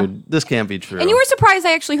 dude, this can't be true. And you were surprised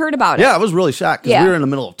I actually heard about it. Yeah, I was really shocked because we were in the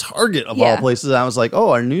middle of Target of all places. I was like, oh,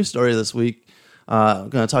 our news story this week. I'm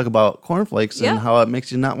going to talk about cornflakes and how it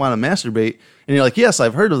makes you not want to masturbate. And you're like, yes,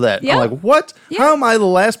 I've heard of that. Yeah. I'm like, what? Yeah. How am I the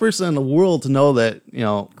last person in the world to know that,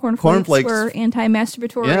 cornflakes were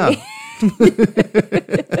anti-masturbatory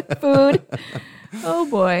food? Oh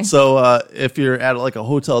boy. So if you're at like a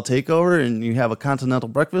hotel takeover and you have a continental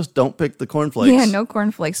breakfast, don't pick the cornflakes. Yeah, no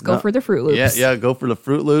cornflakes. Go for the Fruit Loops. Yeah, go for the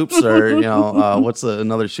Fruit Loops or what's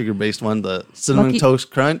another sugar-based one? The Cinnamon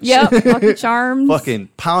Toast Crunch. Yep, Lucky Charms. Fucking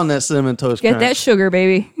pound that Cinnamon Toast Get Crunch. that sugar,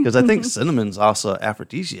 baby. Because I think cinnamon's also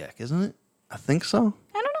aphrodisiac, isn't it? I think so.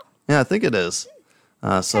 I don't know. Yeah, I think it is.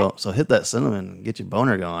 So hit that cinnamon and get your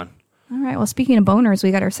boner going. All right. Well, speaking of boners,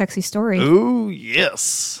 we got our sexy story. Ooh,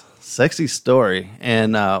 yes. Sexy story.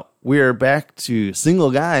 And we are back to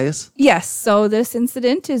single guys. Yes. So this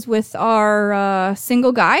incident is with our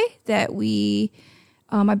single guy that we,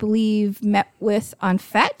 I believe, met with on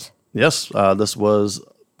FET. Yes, this was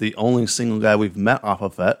the only single guy we've met off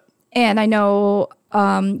of FET. And I know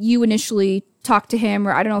you initially talked to him,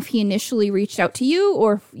 or I don't know if he initially reached out to you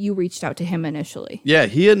or if you reached out to him initially. Yeah,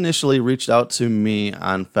 he initially reached out to me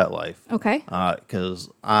on FetLife. Okay. Because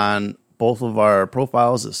on both of our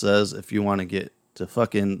profiles, it says if you want to get to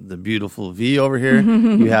fucking the beautiful V over here,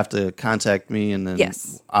 you have to contact me, and then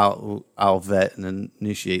Yes. I'll vet and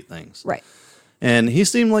initiate things. Right. And he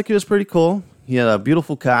seemed like he was pretty cool. He had a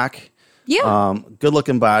beautiful cock. Yeah. Good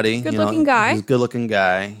looking body. Good-looking guy. He's a good looking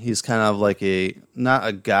guy. He's kind of like not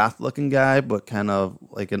a goth looking guy, but kind of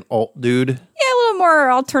like an alt dude. Yeah, a little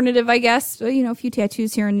more alternative, I guess. A few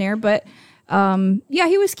tattoos here and there, but yeah,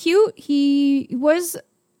 he was cute. He was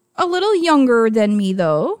a little younger than me,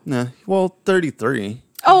 though. Yeah, well, 33.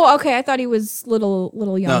 Oh, okay. I thought he was little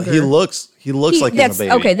younger. No, he looks like he's a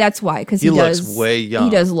baby. Okay, that's why, because He looks way young. He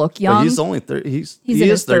does look young. But he's only 30. He in is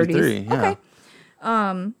his 30s. 33. Yeah. Okay.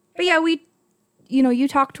 But yeah, we, you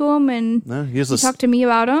talked to him, and Yeah, you talked to me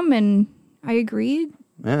about him, and I agreed.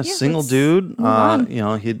 Yeah, single let's dude. move on.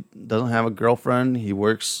 He doesn't have a girlfriend. He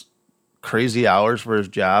works crazy hours for his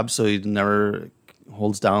job, so he never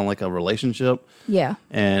holds down like a relationship. Yeah.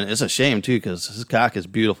 And it's a shame too, because his cock is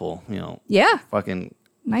beautiful. Yeah. Fucking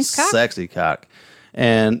Nice cock. sexy cock.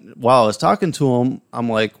 And while I was talking to him, I'm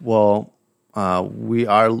like, well, we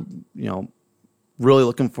are, really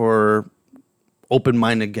looking for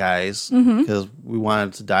open-minded guys because we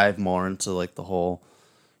wanted to dive more into like the whole,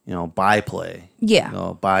 bi play.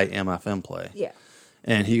 Yeah. Bi MFM play. Yeah.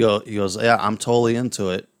 And he goes, yeah, I'm totally into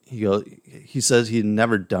it. He says he'd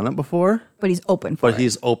never done it before, But he's open for it. but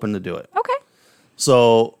he's open to do it. Okay.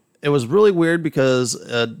 So it was really weird because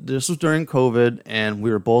this was during COVID and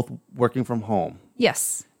we were both working from home.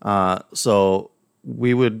 Yes. So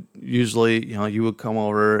we would usually, you would come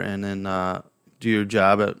over and then do your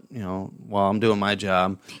job while I'm doing my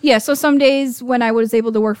job. Yeah, so some days when I was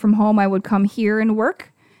able to work from home, I would come here and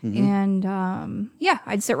work. Mm-hmm. And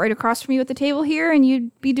I'd sit right across from you at the table here, and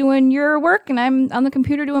you'd be doing your work, and I'm on the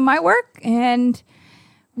computer doing my work. And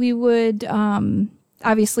we would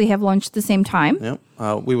obviously have lunch at the same time.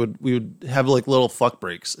 Yep. We would have like little fuck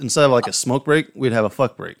breaks. Instead of like a smoke break, we'd have a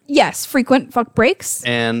fuck break. Yes, frequent fuck breaks.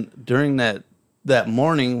 And during that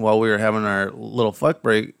morning while we were having our little fuck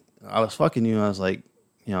break, I was fucking you. I was like,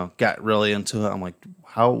 got really into it. I'm like,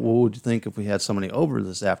 what would you think if we had somebody over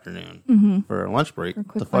this afternoon for a lunch break For a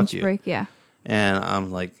quick to fuck lunch you? break, yeah. And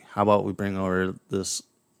I'm like, how about we bring over this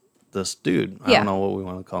dude? I Yeah. don't know what we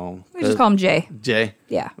want to call him. We just call him Jay. Jay.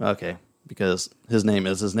 Yeah. Okay, because his name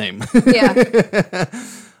is his name. Yeah.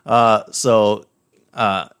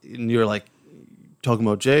 And you're like talking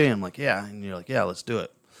about Jay. I'm like, yeah. And you're like, yeah, let's do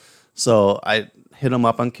it. So I hit him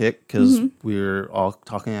up on Kick because we were all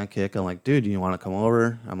talking on Kick. I'm like, dude, you want to come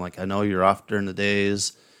over? I'm like, I know you're off during the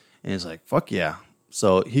days. And he's like, fuck yeah.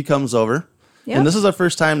 So he comes over. Yep. And this is the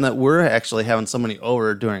first time that we're actually having somebody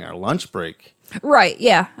over during our lunch break. Right,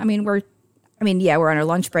 yeah. We're on our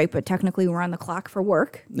lunch break, but technically we're on the clock for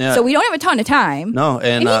work. Yeah. So we don't have a ton of time. No,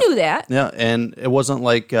 and he knew that. Yeah, and it wasn't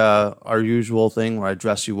like our usual thing where I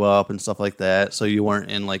dress you up and stuff like that. So you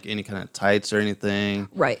weren't in like any kind of tights or anything.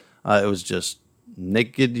 Right. It was just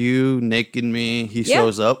naked you, naked me. He Yeah.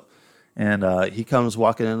 shows up, and he comes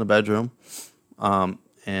walking in the bedroom,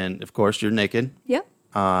 and of course you're naked, Yep.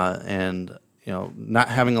 and not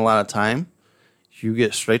having a lot of time. You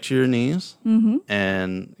get straight to your knees,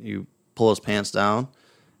 and you pull his pants down,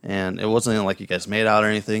 and it wasn't like you guys made out or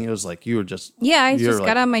anything. It was like you were just Yeah, I you were just like-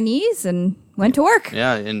 got on my knees and went to work.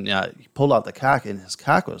 Yeah, and he pulled out the cock, and his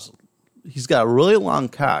cock he's got a really long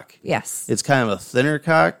cock. Yes. It's kind of a thinner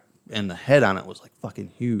cock, and the head on it was like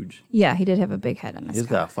fucking huge. Yeah, he did have a big head on his He's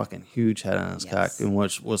cock. got a fucking huge head on his Yes. cock, and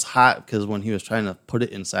which was hot because when he was trying to put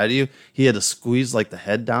it inside of you, he had to squeeze like the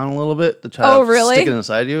head down a little bit to try Oh, to really? stick it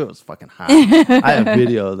inside you. It was fucking hot. I have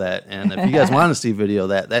video of that, and if you guys want to see video of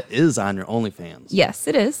that is on your OnlyFans. Yes,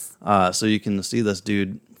 it is. So you can see this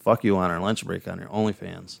dude fuck you on our lunch break on your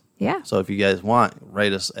OnlyFans. Yeah. So if you guys want,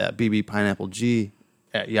 write us at BB Pineapple G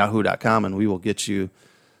at yahoo.com, and we will get you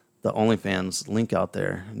the OnlyFans link out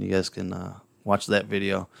there, and you guys can watch that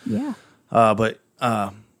video. Yeah.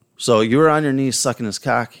 So you were on your knees sucking his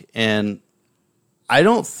cock, and I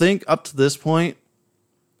don't think up to this point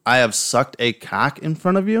I have sucked a cock in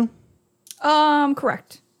front of you.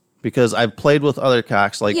 Correct. Because I've played with other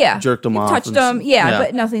cocks, like jerked them You've off. Touched them,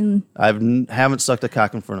 but nothing. Haven't sucked a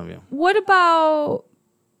cock in front of you. What about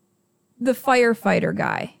the firefighter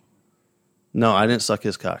guy? No, I didn't suck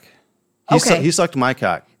his cock. Okay. He sucked my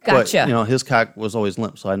cock. Gotcha. But, his cock was always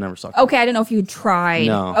limp, so I never sucked Okay, I didn't know if you tried.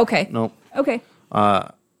 No. Okay. Nope. Okay.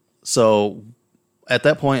 So at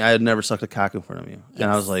that point, I had never sucked a cock in front of you. Yes.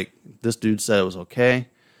 And I was like, this dude said it was okay.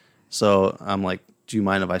 So I'm like, do you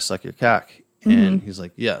mind if I suck your cock? And he's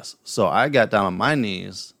like, yes. So I got down on my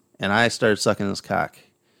knees, and I started sucking his cock.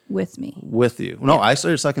 With me. With you. No, I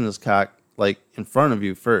started sucking his cock, like, in front of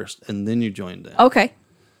you first, and then you joined in. Okay.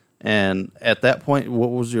 And at that point,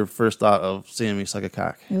 what was your first thought of seeing me suck a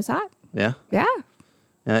cock? It was hot. Yeah? Yeah.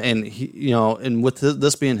 And he, and with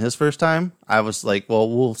this being his first time, I was like, well,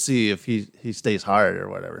 we'll see if he stays hard or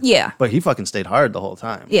whatever. Yeah. But he fucking stayed hard the whole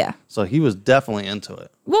time. Yeah. So he was definitely into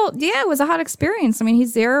it. Well, yeah, it was a hot experience. I mean,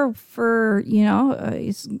 he's there for,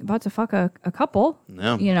 he's about to fuck a couple.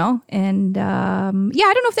 Yeah. And I don't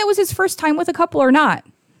know if that was his first time with a couple or not.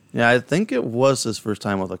 Yeah, I think it was his first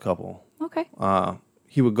time with a couple. Okay.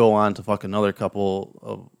 He would go on to fuck another couple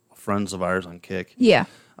of friends of ours on Kick. Yeah.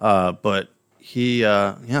 But he,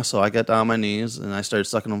 so I got down on my knees and I started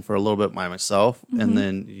sucking him for a little bit by myself. And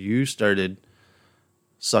then you started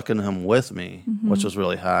sucking him with me, which was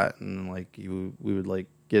really hot. And like we would like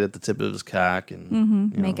get at the tip of his cock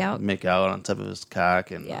and Make out on top of his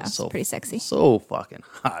cock. And yeah, it was so pretty sexy. So fucking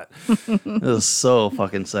hot. It was so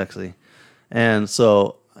fucking sexy. And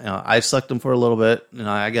so, I sucked him for a little bit.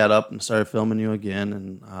 I got up and started filming you again.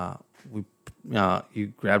 And you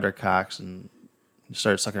grabbed our cocks and you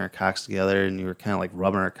started sucking our cocks together, and you were kind of like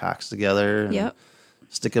rubbing our cocks together. And Yep.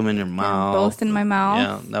 Stick them in your mouth. Both in my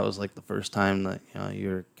mouth. Yeah, that was like the first time that you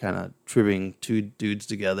were kind of tripping two dudes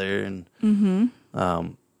together, and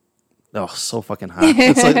so fucking hot.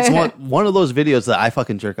 It's one of those videos that I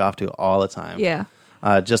fucking jerk off to all the time. Yeah.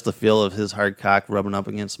 Just the feel of his hard cock rubbing up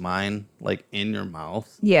against mine, like in your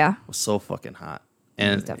mouth, Yeah. was so fucking hot.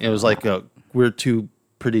 And definitely it was like we're two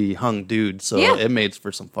pretty hung dudes, so Yeah. it made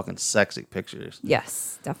for some fucking sexy pictures.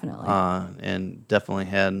 Yes, definitely. And definitely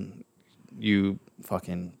had you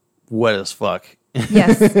fucking wet as fuck.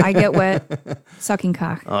 Yes, I get wet. Sucking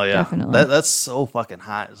cock. Oh yeah, Definitely. That's so fucking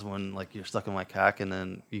hot. Is when like you're stuck in my cock and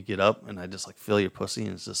then you get up and I just like feel your pussy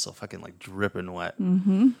and it's just so fucking like dripping wet.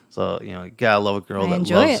 Mm-hmm. So you gotta love a girl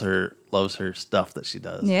that loves her stuff that she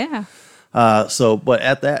does. Yeah. But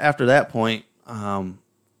after that point,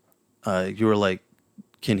 you were like,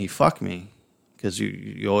 "Can he fuck me?" Because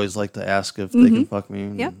you always like to ask if they can fuck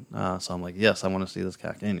me. Yep. So I'm like, yes, I want to see this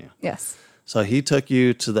cock in you. Yes. So he took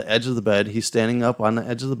you to the edge of the bed. He's standing up on the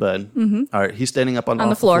edge of the bed. Mm-hmm. All right, he's standing up on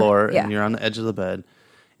the floor, yeah. And you're on the edge of the bed.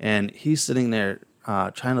 And he's sitting there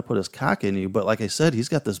trying to put his cock in you. But like I said, he's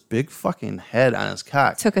got this big fucking head on his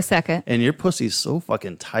cock. Took a second. And your pussy's so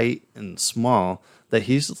fucking tight and small that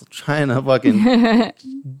he's trying to fucking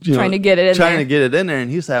Trying to get it in there. And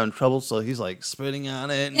he's having trouble, so he's like spitting on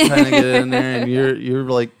it and trying to get it in there, and you're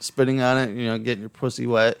like spitting on it, getting your pussy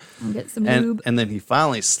wet. Get some lube. And then he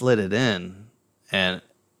finally slid it in, and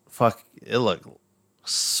fuck, it looked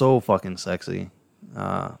so fucking sexy.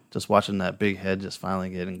 Just watching that big head just finally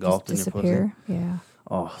get engulfed in your pussy. Yeah.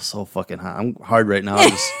 Oh, so fucking hot. I'm hard right now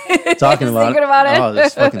just talking about thinking about it. Oh,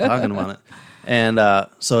 just fucking talking about it. And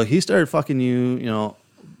so he started fucking you,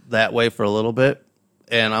 that way for a little bit.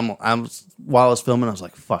 And I'm while I was filming, I was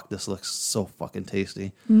like, "Fuck, this looks so fucking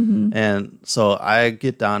tasty." Mm-hmm. And so I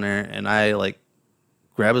get down there and I like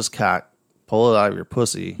grab his cock, pull it out of your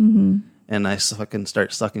pussy, and I fucking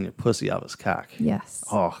start sucking your pussy out of his cock. Yes.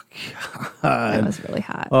 Oh god, That was really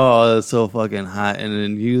hot. oh, that's so fucking hot. And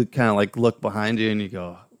then you kind of like look behind you and you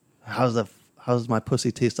go, How's my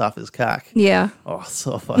pussy taste off his cock? Yeah. Oh,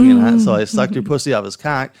 so fucking hot. So I sucked your pussy off his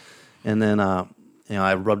cock, and then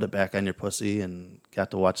I rubbed it back on your pussy and got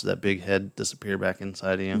to watch that big head disappear back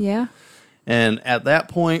inside of you. Yeah. And at that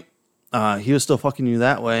point, he was still fucking you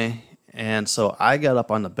that way, and so I got up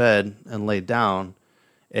on the bed and laid down,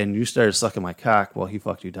 and you started sucking my cock while he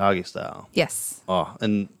fucked you doggy style. Yes. Oh,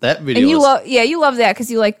 and that video. And you love that because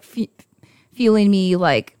you like feeling me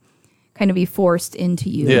like kind of be forced into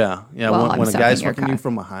you. Yeah. while When a guy's your fucking you cock.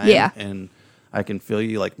 from behind, Yeah. and I can feel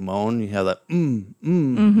you like moan. You have that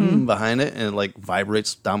behind it, and it like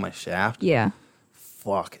vibrates down my shaft. Yeah.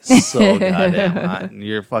 Fuck, it's so goddamn hot, and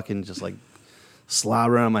you're fucking just like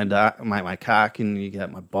slobbering on my cock, and you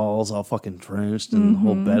got my balls all fucking drenched, and the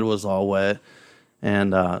whole bed was all wet.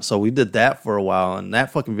 And so we did that for a while, and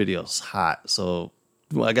that fucking video is hot. So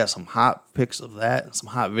I got some hot pics of that and some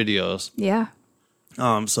hot videos. Yeah.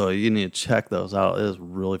 So you need to check those out. It is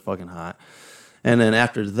really fucking hot. And then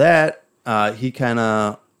after that, he kind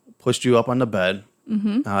of pushed you up on the bed,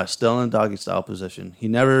 still in a doggy style position. He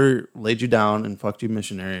never laid you down and fucked you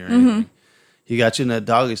missionary or anything. He got you in a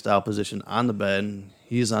doggy style position on the bed.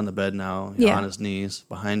 He's on the bed now, on his knees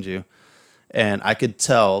behind you. And I could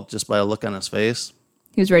tell just by a look on his face.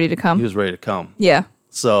 He was ready to come. He was ready to come. Yeah.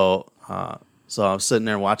 So I was sitting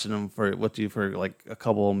there watching him for like a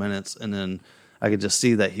couple of minutes, and then I could just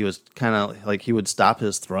see that he was kind of like he would stop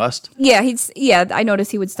his thrust. Yeah, I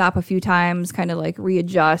noticed he would stop a few times, kind of like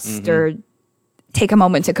readjust or take a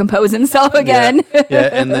moment to compose himself again. Yeah,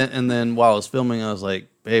 and then while I was filming, I was like,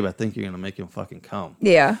 "Babe, I think you're gonna make him fucking come."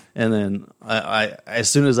 Yeah. And then I as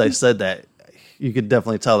soon as I said that, you could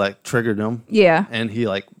definitely tell that triggered him. Yeah. And he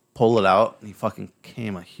like pulled it out, and he fucking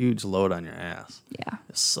came a huge load on your ass. Yeah.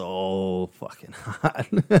 It's so fucking hot.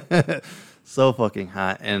 So fucking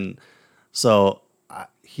hot. And so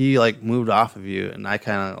he like moved off of you, and I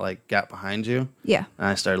kind of like got behind you. Yeah. And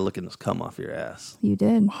I started looking this cum off your ass. You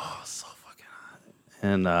did. Oh, so fucking hot.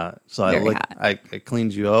 And so Very I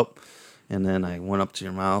cleaned you up, and then I went up to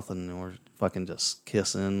your mouth, and we're fucking just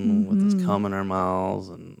kissing with this cum in our mouths,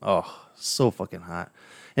 and so fucking hot.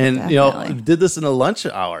 And Definitely. we did this in a lunch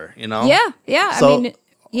hour, Yeah. So, I mean,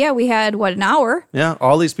 we had an hour. Yeah,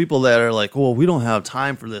 all these people that are like, well, we don't have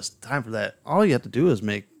time for this, time for that. All you have to do is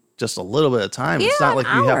make just a little bit of time. Yeah, it's not like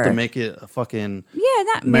you have to hour. make it a fucking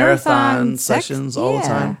Not marathon sex. sessions all the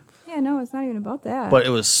time. Yeah, no, it's not even about that. But it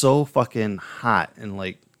was so fucking hot and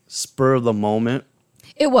like spur of the moment.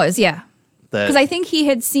 It was, yeah. That Because I think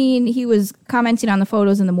he was commenting on the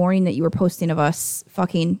photos in the morning that you were posting of us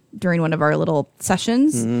fucking during one of our little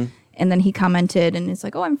sessions. And then he commented and it's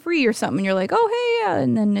like, oh, I'm free or something. And you're like, oh, hey, yeah.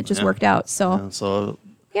 And then it just worked out. So,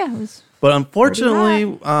 yeah, it was. But unfortunately,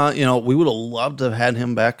 we would have loved to have had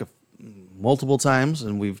him back multiple times,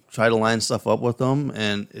 and we've tried to line stuff up with him,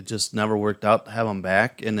 and it just never worked out to have him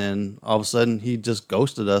back. And then all of a sudden, he just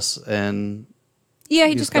ghosted us, and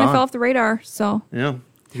he just kind of fell off the radar. So, yeah.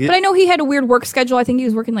 But I know he had a weird work schedule. I think he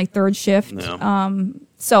was working like third shift. Yeah.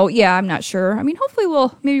 So, yeah, I'm not sure. I mean, hopefully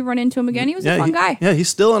we'll maybe run into him again. He was a fun guy. Yeah, he's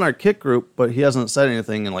still in our kick group, but he hasn't said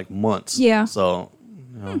anything in like months. Yeah. So,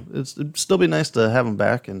 it'd still be nice to have him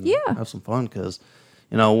back and have some fun because,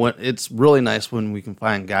 when it's really nice when we can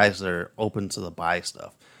find guys that are open to the bi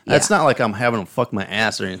stuff. Yeah. It's not like I'm having them fuck my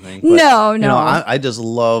ass or anything. But, no. I just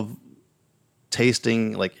love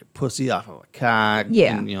tasting like pussy off of a cock.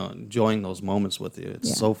 Yeah. And, enjoying those moments with you.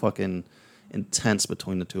 It's so fucking intense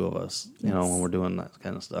between the two of us, when we're doing that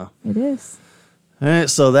kind of stuff. It is. All right,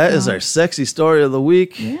 so that is our sexy story of the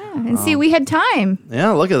week. Yeah, and see, we had time.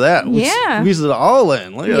 Yeah, look at that. We squeezed it all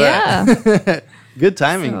in. Look at that. Good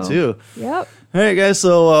timing, too. Yep. All right, guys,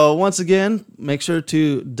 so once again, make sure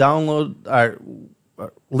to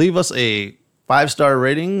leave us a 5-star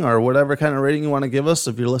rating or whatever kind of rating you want to give us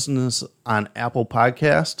if you're listening to this on Apple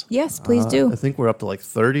Podcast. Yes, please do. I think we're up to like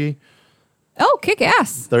 30. Oh, kick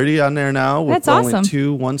ass. 30 on there now. That's only awesome.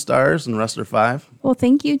 2 1-stars and the rest are 5. Well,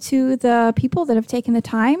 thank you to the people that have taken the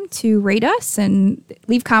time to rate us and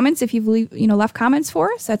leave comments if you've left comments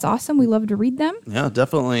for us. That's awesome. We love to read them. Yeah,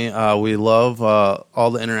 definitely. We love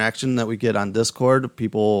all the interaction that we get on Discord.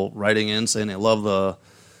 People writing in saying they love the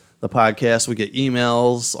podcast. We get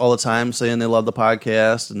emails all the time saying they love the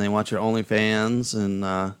podcast and they want your OnlyFans.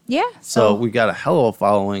 And so we got a hell of a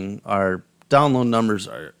following. Our download numbers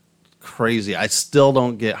are crazy. I still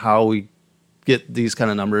don't get how we get these kind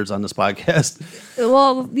of numbers on this podcast.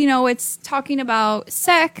 Well, it's talking about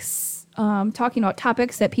sex, talking about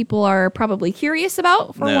topics that people are probably curious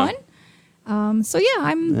about, for one. I'm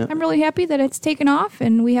really happy that it's taken off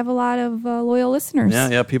and we have a lot of loyal listeners.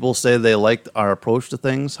 Yeah. People say they liked our approach to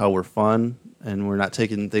things, how we're fun and we're not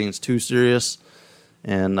taking things too serious.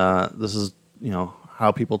 And this is,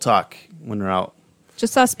 how people talk when they're out.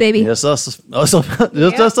 Just us, baby. Yes, us.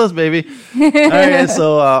 Just us, baby. All right.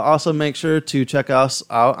 So also make sure to check us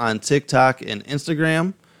out on TikTok and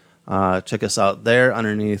Instagram. Check us out there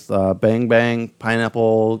underneath Bang Bang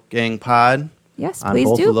Pineapple Gang Pod. Yes, on please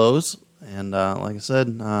both do. of those. And like I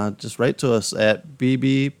said, just write to us at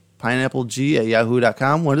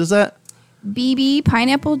bbpineappleg@yahoo.com. What is that?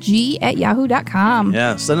 bbpineappleg@yahoo.com.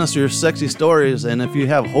 Yeah, send us your sexy stories. And if you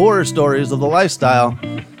have horror stories of the lifestyle,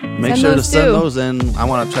 make sure to send those in. I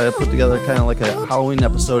want to try to put together kind of like a Halloween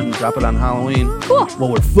episode and drop it on Halloween. Cool.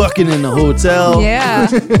 While we're fucking in the hotel. Yeah.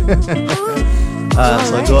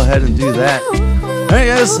 So go ahead and do that. All right,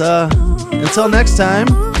 guys. Until next time,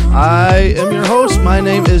 I am your host. My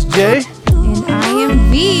name is Jay. And I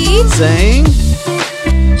am V. Saying,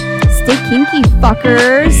 stay kinky,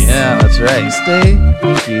 fuckers. Yeah, that's right. Stay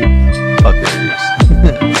kinky, fuckers.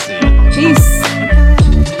 See ya. Peace.